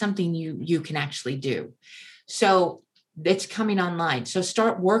 that's something you can actually do. So it's coming online. So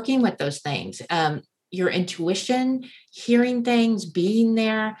start working with those things. Your intuition, hearing things, being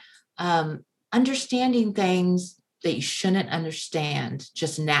there, um, understanding things that you shouldn't understand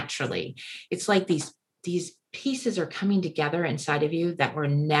just naturally. It's like these pieces are coming together inside of you that were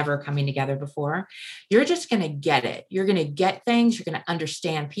never coming together before. You're just going to get it. You're going to get things. You're going to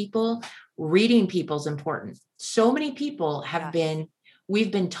understand people. Reading people's important. So many people Yes.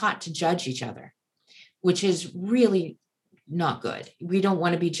 we've been taught to judge each other, which is really not good. We don't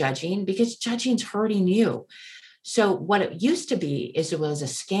want to be judging, because judging's hurting you. So what it used to be is it was a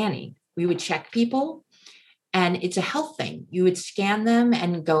scanning. We would check people, and it's a health thing. You would scan them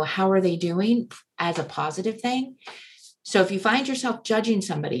and go, how are they doing, as a positive thing. So if you find yourself judging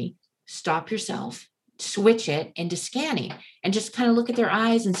somebody, stop yourself, switch it into scanning, and just kind of look at their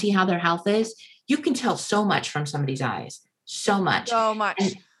eyes and see how their health is. You can tell so much from somebody's eyes, so much. So And much.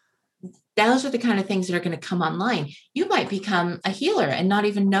 those are the kind of things that are going to come online. You might become a healer and not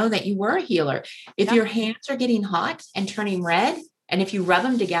even know that you were a healer. If Yeah. your hands are getting hot and turning red, and if you rub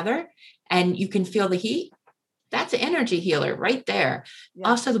them together and you can feel the heat, that's an energy healer right there. Yeah.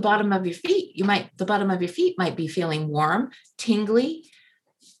 Also, the bottom of your feet might be feeling warm, tingly.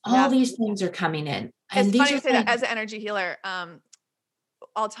 All Yeah. these things are coming in. It's And these funny are you say that things, as an energy healer.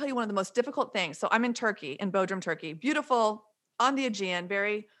 I'll tell you one of the most difficult things. So I'm in Turkey, in Bodrum, Turkey. Beautiful on the Aegean,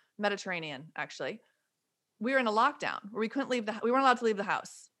 very Mediterranean, actually. We were in a lockdown where we weren't allowed to leave the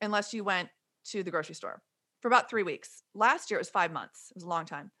house unless you went to the grocery store for about 3 weeks. Last year it was 5 months. It was a long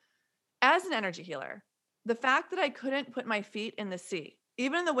time. As an energy healer, the fact that I couldn't put my feet in the sea,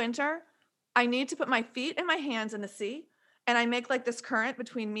 even in the winter, I need to put my feet and my hands in the sea. And I make like this current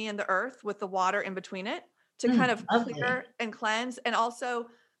between me and the earth with the water in between it to kind of Lovely. clear and cleanse. And also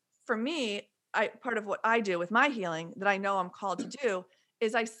for me, part of what I do with my healing that I know I'm called to do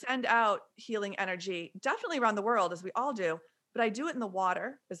is I send out healing energy, definitely around the world as we all do, but I do it in the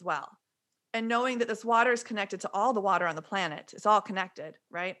water as well. And knowing that this water is connected to all the water on the planet, it's all connected,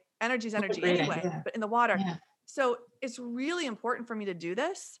 right? Energy is What a energy great anyway, idea. but in the water. Yeah. So it's really important for me to do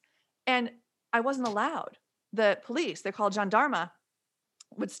this. And I wasn't allowed. The police, they're called gendarme,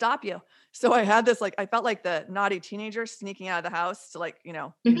 would stop you. So I had this, like, I felt like the naughty teenager sneaking out of the house to, like,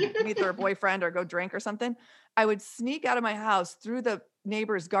 meet their boyfriend or go drink or something. I would sneak out of my house through the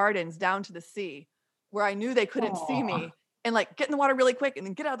neighbors' gardens down to the sea where I knew they couldn't see Aw. me, and like get in the water really quick and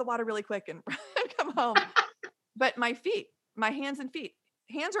then get out of the water really quick and come home. But my feet, my hands and feet,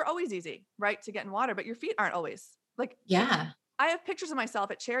 hands are always easy, right? To get in water, but your feet aren't always. Like, Yeah. I have pictures of myself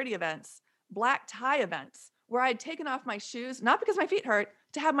at charity events, black tie events, where I had taken off my shoes, not because my feet hurt,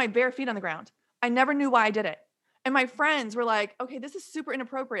 to have my bare feet on the ground. I never knew why I did it. And my friends were like, okay, this is super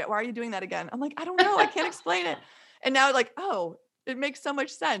inappropriate. Why are you doing that again? I'm like, I don't know. I can't explain it. And now, like, oh, it makes so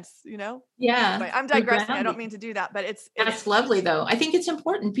much sense. Yeah. Anyway, I'm You're digressing. I don't grounding. mean to do that, but it's That's lovely, though. I think it's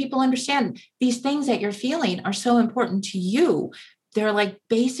important. People understand these things that you're feeling are so important to you. They're like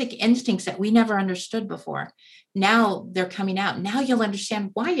basic instincts that we never understood before. Now they're coming out. Now you'll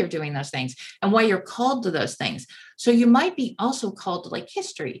understand why you're doing those things and why you're called to those things. So you might be also called to like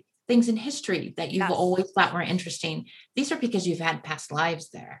history, things in history that you've yes. always thought were interesting. These are because you've had past lives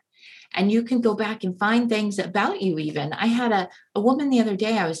there. And you can go back and find things about you, even. I had a woman the other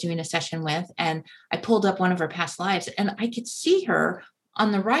day I was doing a session with, and I pulled up one of her past lives and I could see her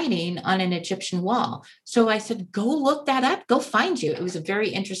on the writing on an Egyptian wall. So I said, go look that up, go find you. It was a very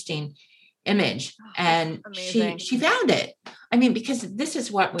interesting image. Oh, that's And she amazing. she found it. I mean, because this is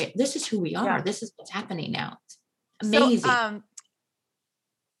who we are. Yeah. This is what's happening now. It's So, amazing.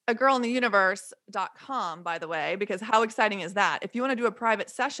 a girl in the universe.com, by the way, because how exciting is that? If you want to do a private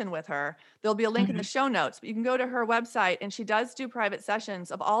session with her, there'll be a link in the Mhm. show notes, but you can go to her website and she does do private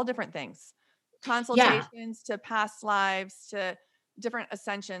sessions of all different things, Yeah. consultations to past lives to different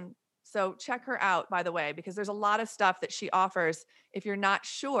ascension. So check her out, by the way, because there's a lot of stuff that she offers. If you're not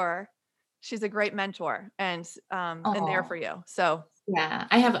sure, she's a great mentor and there for Oh. you. So Yeah,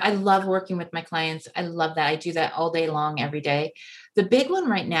 I love working with my clients. I love that. I do that all day long, every day. The big one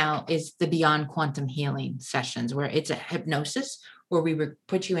right now is the Beyond Quantum Healing sessions, where it's a hypnosis where we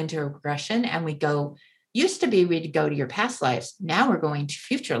put you into a regression and we go, used to be we'd go to your past lives. Now we're going to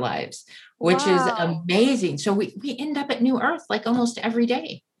future lives, which is wow. amazing. So we end up at New Earth like almost every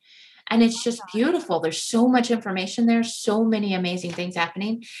day. And it's just beautiful. There's so much information there, so many amazing things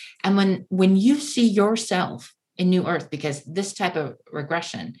happening. And when you see yourself in New Earth, because this type of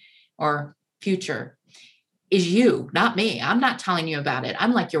regression or future is you, not me. I'm not telling you about it.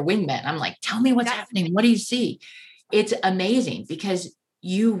 I'm like your wingman. I'm like, tell me what's Yes. happening. What do you see? It's amazing because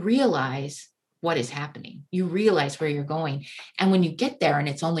you realize what is happening. You realize where you're going. And when you get there and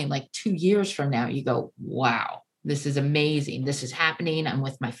it's only like 2 years from now, you go, wow, this is amazing. This is happening. I'm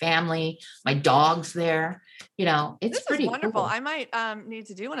with my family, my dog's there. It's This is pretty wonderful. cool. I might need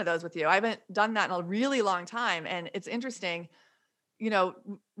to do one of those with you. I haven't done that in a really long time. And it's interesting.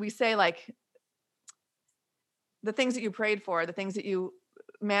 We say like the things that you prayed for, the things that you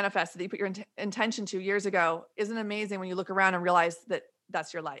manifested, that you put your intention to years ago, isn't amazing when you look around and realize that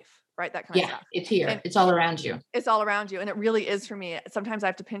that's your life, right? That kind of Yeah, stuff. it's here. And It's all around you. it's all around you. And it really is for me. Sometimes I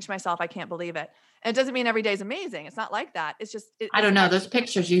have to pinch myself. I can't believe it. And it doesn't mean every day is amazing. It's not like that. It's just, I don't know. Those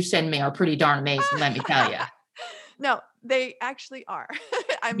pictures you send me are pretty darn amazing, let me tell you. No, they actually are.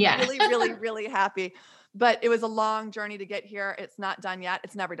 I'm Yeah. really, really, really happy. But it was a long journey to get here. It's not done yet.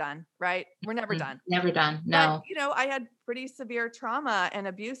 It's never done, right? We're never done. Never done. But, No. I had pretty severe trauma and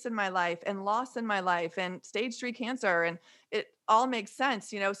abuse in my life and loss in my life and stage 3 cancer. And it all makes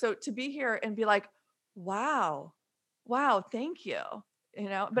sense. So to be here and be like, wow, wow, thank you.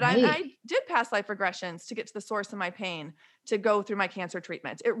 But I, Right. I did past life regressions to get to the source of my pain, to go through my cancer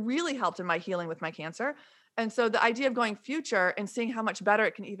treatment. It really helped in my healing with my cancer. And so the idea of going future and seeing how much better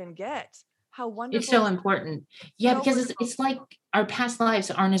it can even get, how It's wonderful so is that? important. Yeah, So because it's wonderful. it's like our past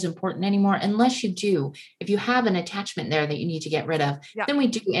lives aren't as important anymore unless you do. If you have an attachment there that you need to get rid of, Yeah. then we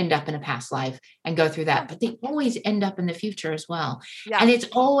do end up in a past life and go through Yeah. that. But they always end up in the future as well. And Yes.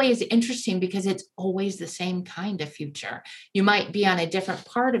 it's always interesting because it's always the same kind of future. You might be on a different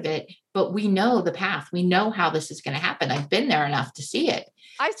part of it, but we know the path. We know how this is going to happen. I've been there enough to see it.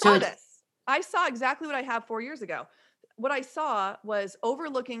 I So saw it's this. I saw exactly what I have 4 years ago. What I saw was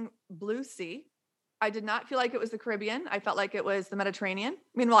overlooking blue sea. I did not feel like it was the Caribbean. I felt like it was the Mediterranean.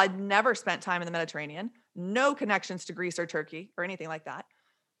 Meanwhile, I'd never spent time in the Mediterranean, no connections to Greece or Turkey or anything like that.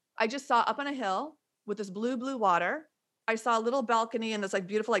 I just saw up on a hill with this blue water. I saw a little balcony and this like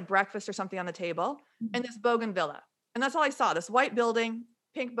beautiful like breakfast or something on the table and this bougainvillea. And that's all I saw. This white building,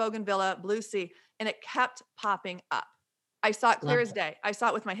 pink bougainvillea, blue sea, and it kept popping up. I saw it clear Love as day. I saw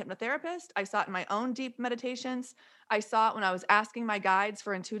it with my hypnotherapist. I saw it in my own deep meditations. I saw it when I was asking my guides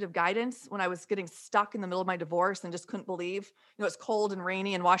for intuitive guidance, when I was getting stuck in the middle of my divorce and just couldn't believe, it's cold and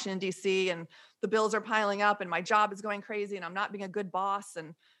rainy in Washington, D.C., and the bills are piling up and my job is going crazy and I'm not being a good boss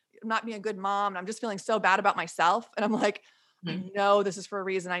and I'm not being a good mom. And I'm just feeling so bad about myself. And I'm like, it. I know this is for a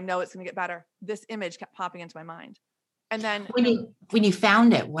reason. I know it's going to get better. This image kept popping into my mind. And then When you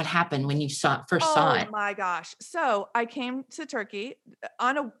found it, what happened when you first saw it? oh my gosh. So I came to Turkey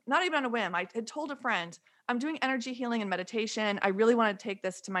not even on a whim. I had told a friend, I'm doing energy healing and meditation. I really want to take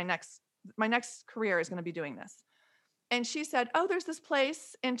this to my next career is going to be doing this. And she said, oh, there's this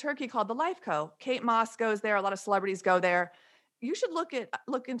place in Turkey called the Life Co. Kate Moss goes there. A lot of celebrities go there. You should look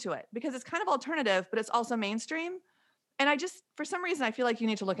into it because it's kind of alternative, but it's also mainstream. And for some reason, I feel like you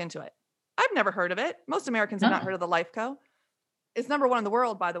need to look into it. I've never heard of it. Most Americans have not heard of the Life Co. It's number 1 in the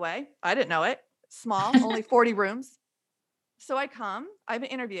world, by the way. I didn't know it. Small, only 40 rooms. So I have an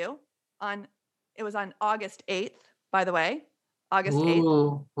interview it was on August 8th, by the way. August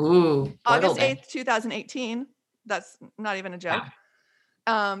 8th. August 8th, 2018. That's not even a joke.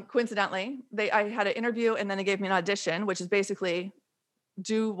 Wow. Coincidentally, I had an interview and then they gave me an audition, which is basically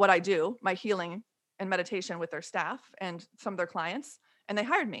do what I do, my healing and meditation with their staff and some of their clients. And they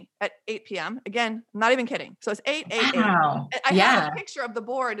hired me at 8 p.m. Again, not even kidding. So it's 8. Wow. I have a picture of the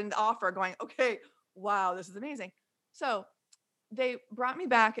board and the offer going, okay, wow, this is amazing. So they brought me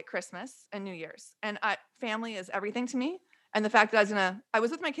back at Christmas and New Year's. And family is everything to me. And the fact that I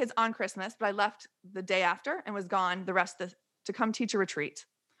was with my kids on Christmas, but I left the day after and was gone the rest to come teach a retreat.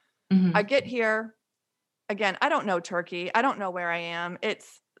 Mm-hmm. I get here. Again, I don't know Turkey. I don't know where I am.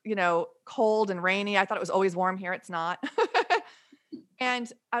 It's, cold and rainy. I thought it was always warm here. It's not.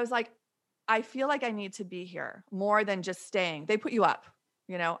 And I was like, I feel like I need to be here more than just staying. They put you up,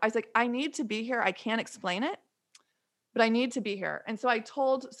 I was like, I need to be here. I can't explain it, but I need to be here. And so I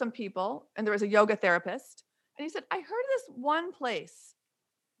told some people, and there was a yoga therapist, and he said, I heard of this one place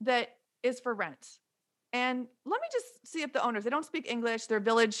that is for rent. And let me just see if the owners, they don't speak English. They're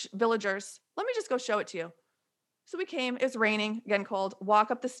villagers. Let me just go show it to you. So we came, it's raining, again, cold, walk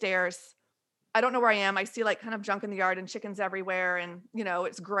up the stairs. I don't know where I am. I see like kind of junk in the yard and chickens everywhere. And,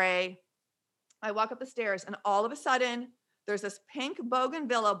 it's gray. I walk up the stairs and all of a sudden there's this pink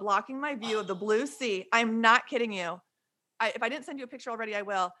bougainvillea blocking my view of the blue sea. I'm not kidding you. If I didn't send you a picture already, I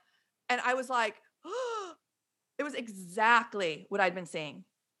will. And I was like, oh, it was exactly what I'd been seeing.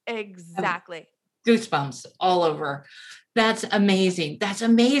 Exactly. Goosebumps all over. That's amazing. That's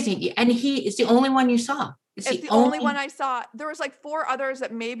amazing. And he is the only one you saw. It's the only one I saw. There was like 4 others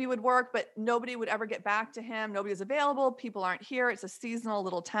that maybe would work, but nobody would ever get back to him. Nobody was available. People aren't here. It's a seasonal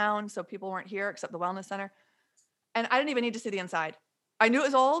little town. So people weren't here except the wellness center. And I didn't even need to see the inside. I knew it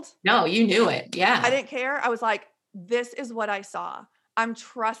was old. No, you knew it. Yeah. I didn't care. I was like, this is what I saw. I'm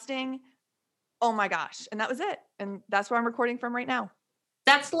trusting. Oh my gosh. And that was it. And that's where I'm recording from right now.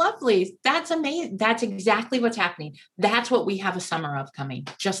 That's lovely. That's amazing. That's exactly what's happening. That's what we have a summer of coming,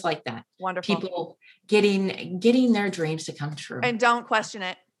 just like that. Wonderful. People getting their dreams to come true. And don't question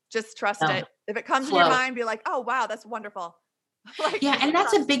it. Just trust it. If it comes in your mind, be like, oh, wow, that's wonderful. And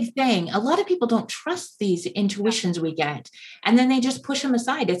that's a big thing. A lot of people don't trust these intuitions we get, and then they just push them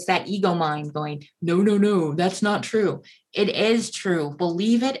aside. It's that ego mind going, no, that's not true. It is true.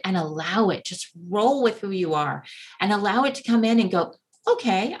 Believe it and allow it. Just roll with who you are and allow it to come in and go,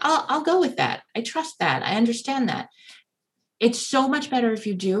 okay, I'll go with that. I trust that. I understand that. It's so much better if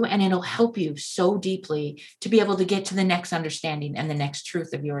you do, and it'll help you so deeply to be able to get to the next understanding and the next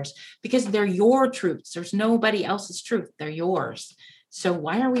truth of yours, because they're your truths. There's nobody else's truth. They're yours. So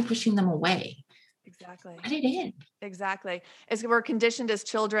why are we pushing them away? Exactly. Let it in. Exactly. We're conditioned as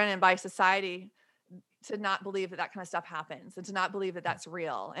children and by society to not believe that kind of stuff happens, and to not believe that that's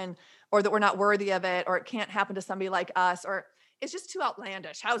real, or that we're not worthy of it, or it can't happen to somebody like us, or it's just too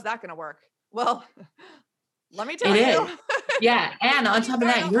outlandish. How's that going to work? Well, let me tell you. Yeah. And on top of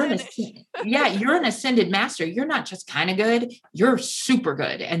that, you're an ascended master. You're not just kind of good. You're super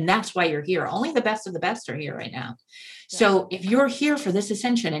good. And that's why you're here. Only the best of the best are here right now. Yeah. So if you're here for this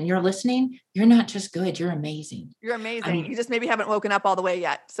ascension and you're listening, you're not just good. You're amazing. You're amazing. I mean, you just maybe haven't woken up all the way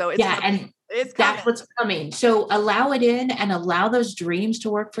yet. So it's coming. That's what's coming. So allow it in and allow those dreams to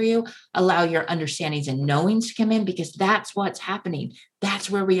work for you. Allow your understandings and knowings to come in, because that's what's happening. That's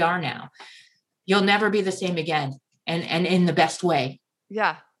where we are now. You'll never be the same again, and in the best way.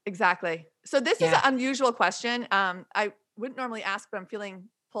 Yeah, exactly. So this is an unusual question. I wouldn't normally ask, but I'm feeling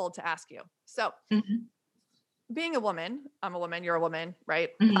pulled to ask you. So Mhm. being a woman, I'm a woman, you're a woman,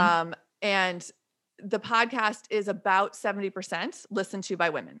 right? Mhm. And the podcast is about 70% listened to by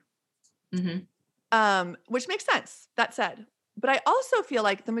women, Mhm. which makes sense. That said, but I also feel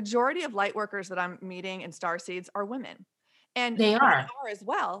like the majority of light workers that I'm meeting in Starseeds are women, and They men are. are as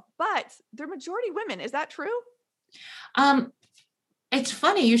well, but they're majority women. Is that true? Um, it's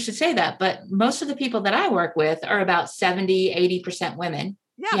funny you should say that, but most of the people that I work with are about 70, 80% women.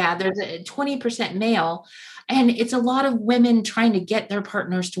 Yeah. Yeah, there's a 20% male. And it's a lot of women trying to get their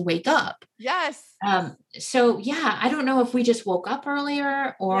partners to wake up. Yes. So yeah, I don't know if we just woke up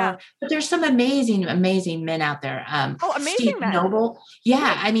earlier Yeah. but there's some amazing, amazing men out there. Oh, Steve amazing men. Noble. Yeah,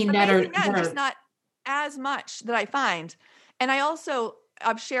 Yeah, I mean, amazing men, just they're, not as much that I find. And I also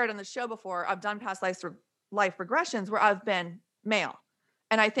I've shared on the show before, I've done past life regressions where I've been male.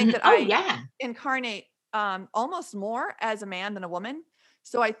 And I think mhm. that Oh I yeah. incarnate almost more as a man than a woman.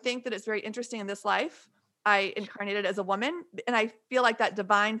 So I think that it's very interesting in this life. I incarnated as a woman, and I feel like that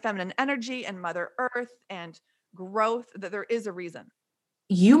divine feminine energy and Mother Earth and growth, that there is a reason.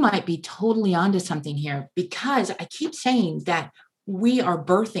 You might be totally onto something here because I keep saying that we are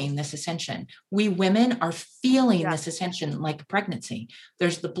birthing this ascension. We women are feeling Yeah. this ascension like a pregnancy.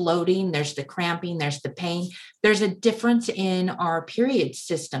 There's the bloating, there's the cramping, there's the pain. There's a difference in our period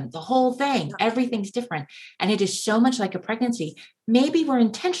system, the whole thing, Yeah. everything's different. And it is so much like a pregnancy. Maybe we're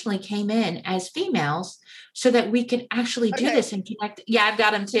intentionally came in as females so that we could actually do Okay. this and connect. Yeah, I've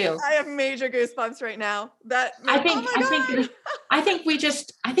got them too. I have major goosebumps right now. Oh I think my that God. I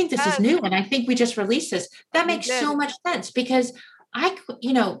think this is Yes, new and I think we just released this. That we makes so did. much sense because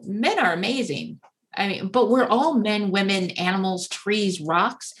men are amazing. I mean, but we're all men, women, animals, trees,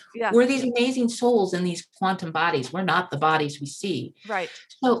 rocks. Yeah, We're these amazing souls in these quantum bodies. We're not the bodies we see. right.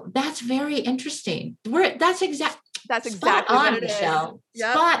 So that's very interesting. That's Spot exactly what on, it is. Michelle.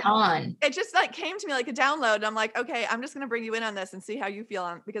 Yep. Spot on. It just like came to me like a download. And I'm like, okay, I'm just gonna bring you in on this and see how you feel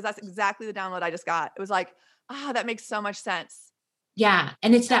on, because that's exactly the download I just got. It was like, that makes so much sense. Yeah.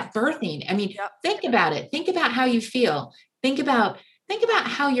 And it's Yeah. that birthing. I mean, Yep. think about it. Think about how you feel. Think about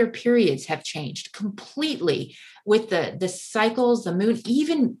how your periods have changed completely with the cycles, the moon,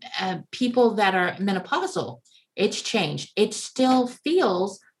 even people that are menopausal. It's changed. It still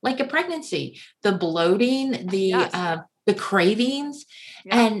feels like a pregnancy. The bloating, Yes. the cravings,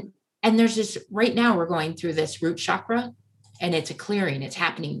 Yeah. and there's this right now. We're going through this root chakra, and it's a clearing. It's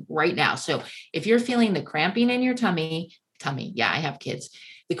happening right now. So if you're feeling the cramping in your tummy, yeah, I have kids.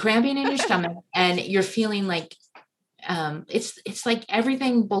 The cramping in your stomach, and you're feeling like it's like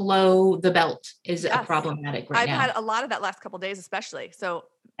everything below the belt is a Yes. problematic right I've now. had a lot of that last couple of days, especially. So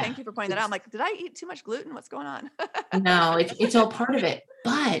Yeah. thank you for pointing that out. I'm like, did I eat too much gluten? What's going on? No, it's all part of it.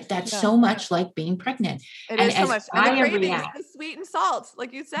 But that's Yeah. so much like being pregnant. It And is so as much. And the I cravings, react, the sweet and salt,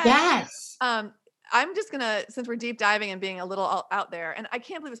 like you said. yes. Um, I'm just gonna, since we're deep diving and being a little out there, and I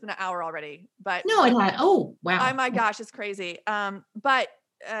can't believe it's been an hour already, but No, it had. Oh, oh wow. my gosh, it's crazy. But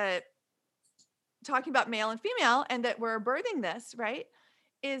uh, talking about male and female, and that we're birthing this, right?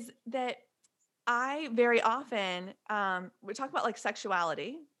 Is that I very often we talk about like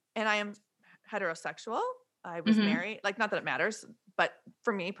sexuality, and I am heterosexual. I was Hmm. married, like not that it matters, but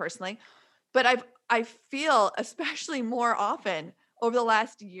for me personally, but I feel especially more often over the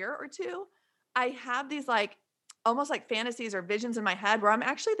last year or two, I have these like almost like fantasies or visions in my head where I'm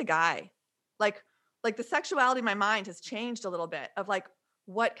actually the guy. Like like the sexuality in my mind has changed a little bit of like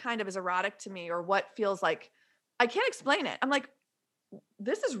what kind of is erotic to me or what feels like I can't explain it. I'm like,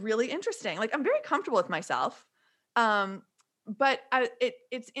 this is really interesting. Like I'm very comfortable with myself. Um, but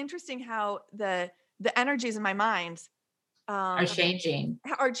it's interesting how the energies in my mind Are um changing.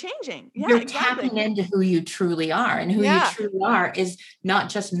 are changing. Yeah, You're exactly. tapping into who you truly are, and who you Yeah. truly are is not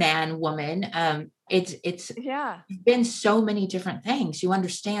just man, woman. It's Yeah. been so many different things. You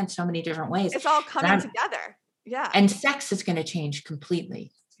understand so many different ways. It's all And coming together. Yeah. and sex is going to change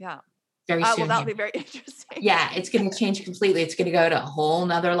completely Yeah. very Well, soon that'll here. be very interesting. Yeah, it's going to change completely. It's going to go to a whole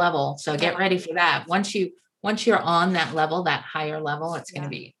nother level. So Yeah. get ready for that. Once you're on that level, that higher level, it's going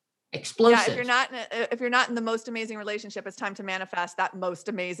to Yeah. be Yeah, explosive. if you're not in the most amazing relationship, it's time to manifest that most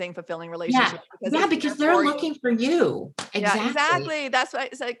amazing, fulfilling Yeah. relationship because Yeah, it's there because they're for you. looking for you. Yeah, Exactly. exactly. That's why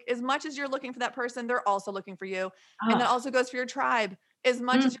it's like as much as you're looking for that person, they're also looking for you. And that Oh, also goes for your tribe. As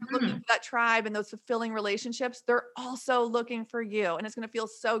much as you're looking mhm. for that tribe and those fulfilling relationships, they're also looking for you. And it's going to feel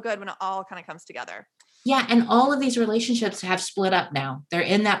so good when it all kind of comes together. Yeah, and all of these relationships have split up now. They're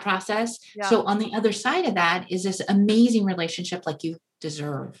in that process. Yeah. So on the other side of that is this amazing relationship like you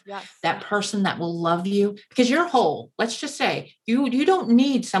deserve. Yes. That person that will love you because you're whole. Let's just say you don't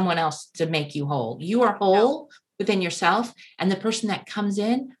need someone else to make you whole. You are No. whole within yourself. And the person that comes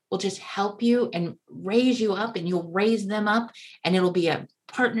in will just help you and raise you up, and you'll raise them up, and it'll be a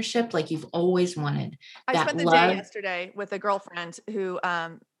partnership like you've always wanted. I That spent the day love. yesterday with a girlfriend who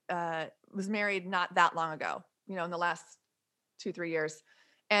was married not that long ago, in the last 2-3 years,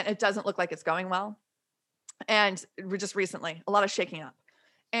 and it doesn't look like it's going well. And we're just recently, a lot of shaking up.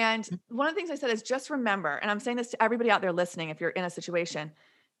 And one of the things I said is just remember, and I'm saying this to everybody out there listening, if you're in a situation,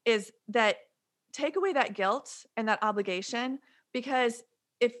 is that take away that guilt and that obligation, because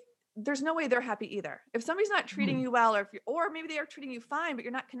if there's no way they're happy either. If somebody's not treating you well, or maybe they are treating you fine, but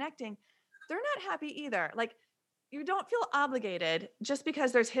you're not connecting, they're not happy either. Like, you don't feel obligated just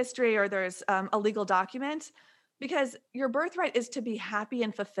because there's history or there's a legal document, because your birthright is to be happy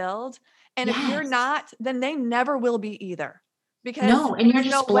and fulfilled. And if you're Yes. not, then they never will be either. Because No, and you're there's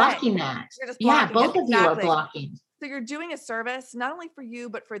just no way. blocking that. You're just Yeah, blocking it. both of you are Exactly. blocking. So you're doing a service, not only for you,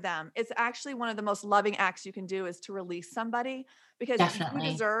 but for them. It's actually one of the most loving acts you can do, is to release somebody, because you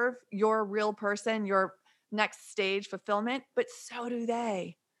Definitely. deserve your real person, your next stage fulfillment, but so do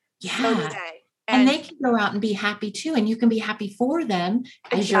they. So do Yeah. they. And they can go out and be happy too. And you can be happy for them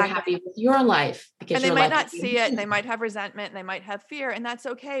as you're Exactly. happy with your life. Because And they your might life not is see it. unique. They might have resentment, and they might have fear, and that's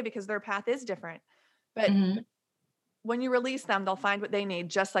okay, because their path is different. But when you release them, they'll find what they need,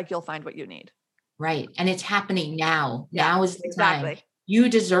 just like you'll find what you need. Right. And it's happening now. Yeah, Now is the time. exactly. You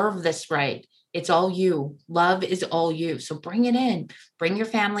deserve this right. It's all you. Love is all you. So bring it in. Bring your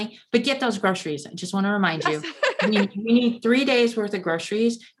family, but get those groceries. I just want to remind you, you need 3 days worth of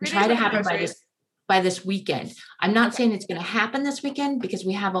groceries, and 3 try days to worth of have them groceries. by this weekend. I'm not Okay. saying it's going to happen this weekend, because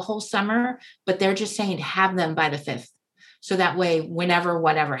we have a whole summer, but they're just saying have them by the 5th. So that way,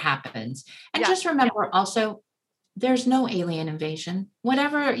 whatever happens. And Yeah. just remember also, there's no alien invasion.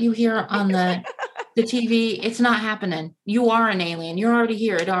 Whatever you hear on the TV, it's not happening. You are an alien. You're already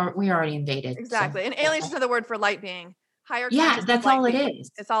here. We already invaded. Exactly. So, And aliens is another word for light being. Higher yeah, consciousness, that's light all it being.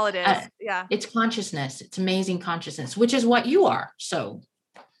 is. It's all it is. Yeah, It's consciousness. It's amazing consciousness, which is what you are. So,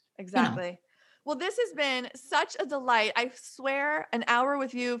 exactly. Well, this has been such a delight. I swear an hour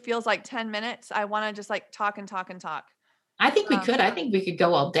with you feels like 10 minutes. I want to just like talk and talk and talk. I think we could. I think we could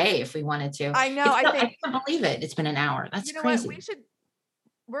go all day if we wanted to. I know. I think, I can't believe it. It's been an hour. That's you know crazy. what?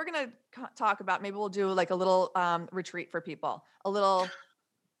 We're going to talk about, maybe we'll do like a little retreat for people, a little,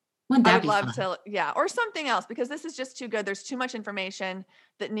 Wouldn't I that would be love fun? to, yeah, or something else, because this is just too good. There's too much information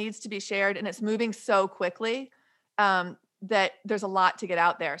that needs to be shared, and it's moving so quickly that there's a lot to get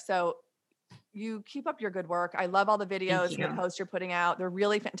out there. So you keep up your good work. I love all the videos and the you. posts you're putting out. They're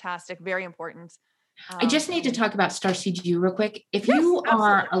really fantastic, very important. I just need to talk about Starseed U real quick. If Yes, you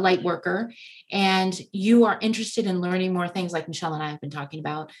are absolutely. a light worker and you are interested in learning more things like Michelle and I have been talking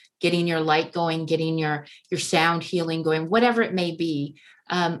about, getting your light going, getting your sound healing going, whatever it may be,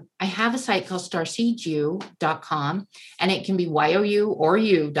 I have a site called starseedu.com, and it can be YOU or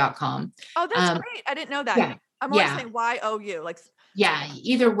you.com. Oh, that's great. I didn't know that. Yeah. I'm always saying YOU. Like, yeah,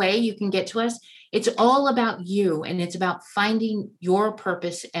 either way you can get to us. It's all about you, and it's about finding your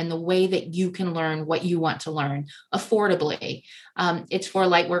purpose and the way that you can learn what you want to learn affordably. It's for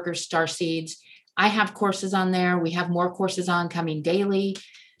light workers, starseeds. I have courses on there. We have more courses on coming daily.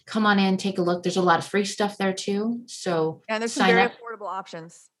 Come on in, take a look. There's a lot of free stuff there too. So and there's some very affordable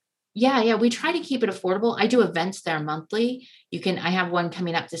options. Yeah. We try to keep it affordable. I do events there monthly. I have one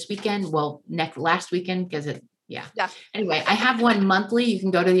coming up this weekend. Well, last weekend, because yeah. Anyway, I have one monthly. You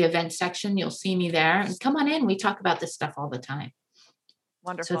can go to the event section. You'll see me there, and come on in. We talk about this stuff all the time.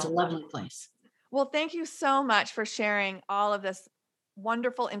 Wonderful. So it's a lovely place. Well, thank you so much for sharing all of this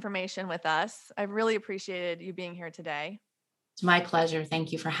wonderful information with us. I really appreciated you being here today. It's my pleasure.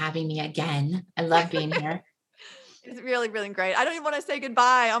 Thank you for having me again. I love being here. It's really, really great. I don't even want to say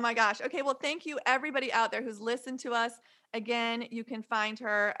goodbye. Oh my gosh. Okay. Well, thank you everybody out there who's listened to us. Again, you can find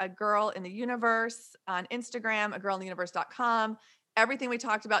her, A Girl in the Universe, on Instagram, agirlintheuniverse.com. Everything we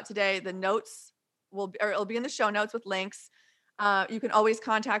talked about today, the notes it'll be in the show notes with links. You can always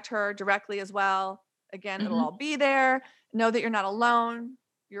contact her directly as well. Again, it'll all be there. Know that you're not alone.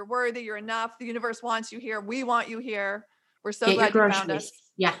 You're worthy. You're enough. The universe wants you here. We want you here. We're so glad you found us.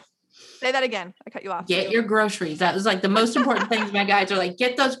 Yeah. Say that again. I cut you off. Get your groceries. That was like the most important things. My guys are like,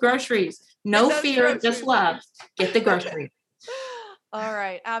 get those groceries. No fear, just love. Get the groceries. All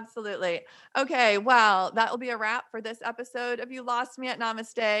right. Absolutely. Okay. Well, that will be a wrap for this episode of You Lost Me at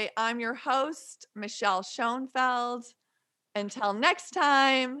Namaste. I'm your host, Michelle Schoenfeld. Until next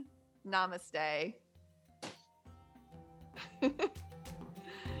time, namaste.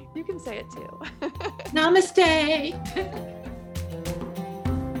 You can say it too. Namaste.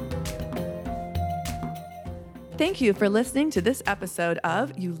 Thank you for listening to this episode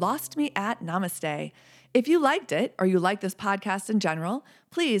of You Lost Me at Namaste. If you liked it or you like this podcast in general,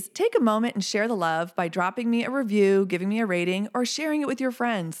 please take a moment and share the love by dropping me a review, giving me a rating, or sharing it with your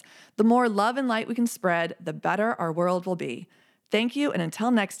friends. The more love and light we can spread, the better our world will be. Thank you, and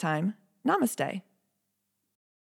until next time, namaste.